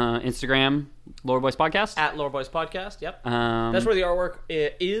 Instagram, Lore Boys Podcast. At Lore Boys Podcast, yep. That's where the artwork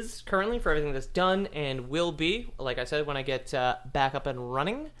is currently for everything that's done and will be, like I said, when I get back up and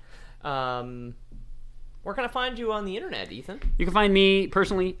running. Where can I find you on the internet, Ethan? You can find me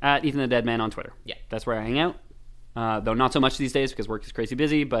personally at Ethan the Dead Man on Twitter. Yeah. That's where I hang out. Though not so much these days because work is crazy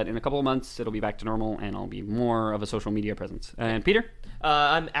busy, but in a couple of months it'll be back to normal and I'll be more of a social media presence. And Peter?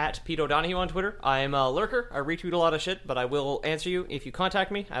 I'm at Pete O'Donohue on Twitter. I'm a lurker. I retweet a lot of shit, but I will answer you if you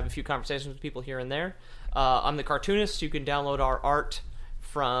contact me. I have a few conversations with people here and there. I'm the cartoonist. You can download our art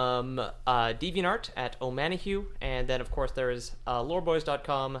from DeviantArt at Omanihue. And then, of course, there is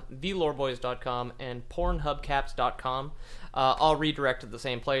loreboys.com, theloreboys.com, and pornhubcaps.com. I'll redirect to the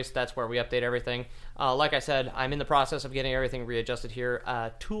same place. That's where we update everything. Like I said, I'm in the process of getting everything readjusted here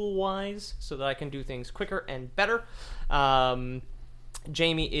tool-wise so that I can do things quicker and better.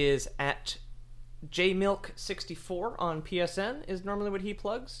 Jamie is at jmilk64 on PSN is normally what he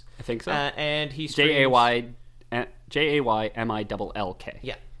plugs. I think so. And he streams... JAYMILLK.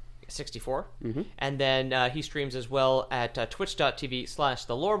 Yeah, 64. Mm-hmm. And then he streams as well at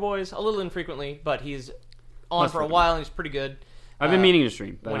twitch.tv/theloreboys, a little infrequently, but he's on for a while and he's pretty good. I've been meaning to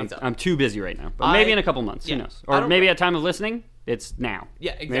stream, but when he's up. I'm too busy right now. But maybe in a couple months. Yeah. Who knows? I Or don't- maybe at time of listening, it's now.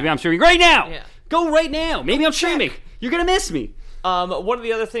 Yeah, exactly. Maybe I'm streaming right now. Yeah. Go right now. Maybe I'm streaming. You're going to miss me. One of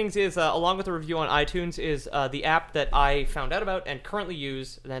the other things is, along with the review on iTunes, is the app that I found out about and currently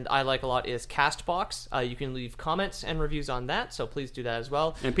use and I like a lot is Castbox. You can leave comments and reviews on that, so please do that as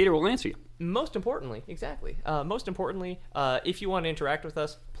well. And Peter will answer you. Most importantly, if you want to interact with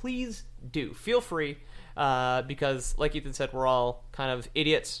us, please do. Feel free, because, like Ethan said, we're all kind of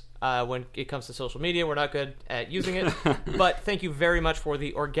idiots when it comes to social media. We're not good at using it. But thank you very much for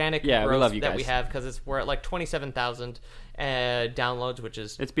the organic Yeah, we growth love you that guys. we have, because we're at like 27,000 downloads, which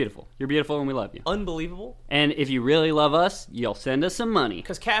is It's beautiful. You're beautiful and we love you. unbelievable. And if you really love us, you'll send us some money.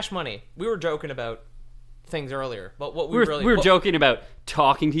 Because cash money, we were joking about things earlier, but what We were joking about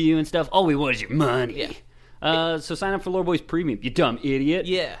talking to you and stuff. All we want is your money. Yeah. So sign up for Lore Boys Premium, you dumb idiot.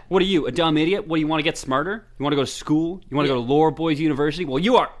 Yeah. What are you, a dumb idiot? What, do you want to get smarter? You want to go to school? You want to go to Lore Boys University? Well,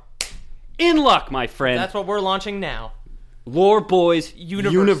 you are in luck, my friend. That's what we're launching now. Lore Boys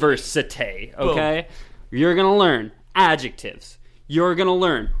University. University, okay? You're going to learn adjectives. You're going to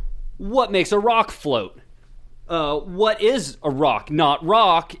learn what makes a rock float. What is a rock? Not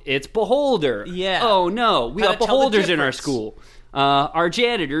rock, it's beholder. Yeah. Oh, no, we How got to tell the beholders in our difference. school. Our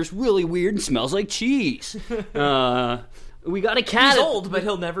janitor's really weird and smells like cheese. We got a cat. He's old, but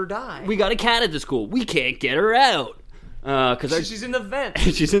he'll never die. We got a cat at the school. We can't get her out. Because She's in the vent.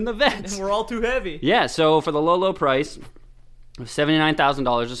 she's in the vents. And we're all too heavy. Yeah, so for the low price of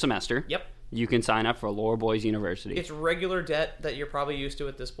 $79,000 a semester, Yep. you can sign up for Lore Boys University. It's regular debt that you're probably used to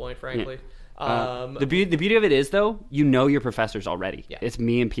at this point, frankly. The beauty of it is, though, you know your professors already. Yeah. It's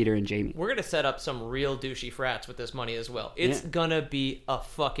me and Peter and Jamie. We're going to set up some real douchey frats with this money as well. It's Yeah. going to be a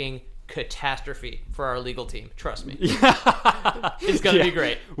fucking catastrophe for our legal team. Trust me. It's going to be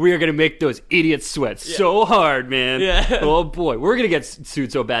great. We are going to make those idiots sweat so hard, man. Yeah. Oh, boy. We're going to get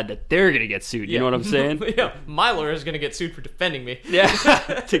sued so bad that they're going to get sued. You know what I'm saying? Yeah, my lawyer is going to get sued for defending me. Yeah.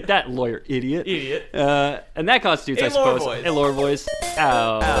 Take that, lawyer idiot. Idiot. And that constitutes, Hey, I suppose. Lore Boys. Hey, Lore Boys.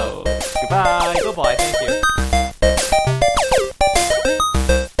 Ow. Ow. Goodbye. Goodbye. Thank you.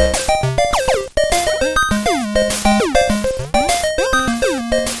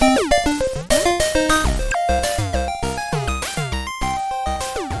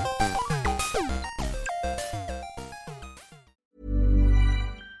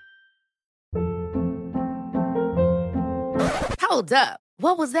 Hold up.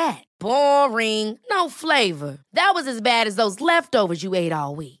 What was that? Boring. No flavor. That was as bad as those leftovers you ate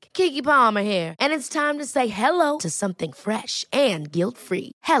all week. Keke Palmer here, and it's time to say hello to something fresh and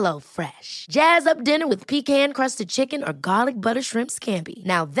guilt-free. Hello Fresh. Jazz up dinner with pecan-crusted chicken or garlic butter shrimp scampi.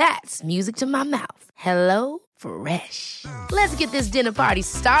 Now that's music to my mouth. Hello Fresh. Let's get this dinner party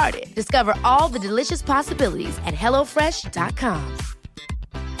started. Discover all the delicious possibilities at hellofresh.com.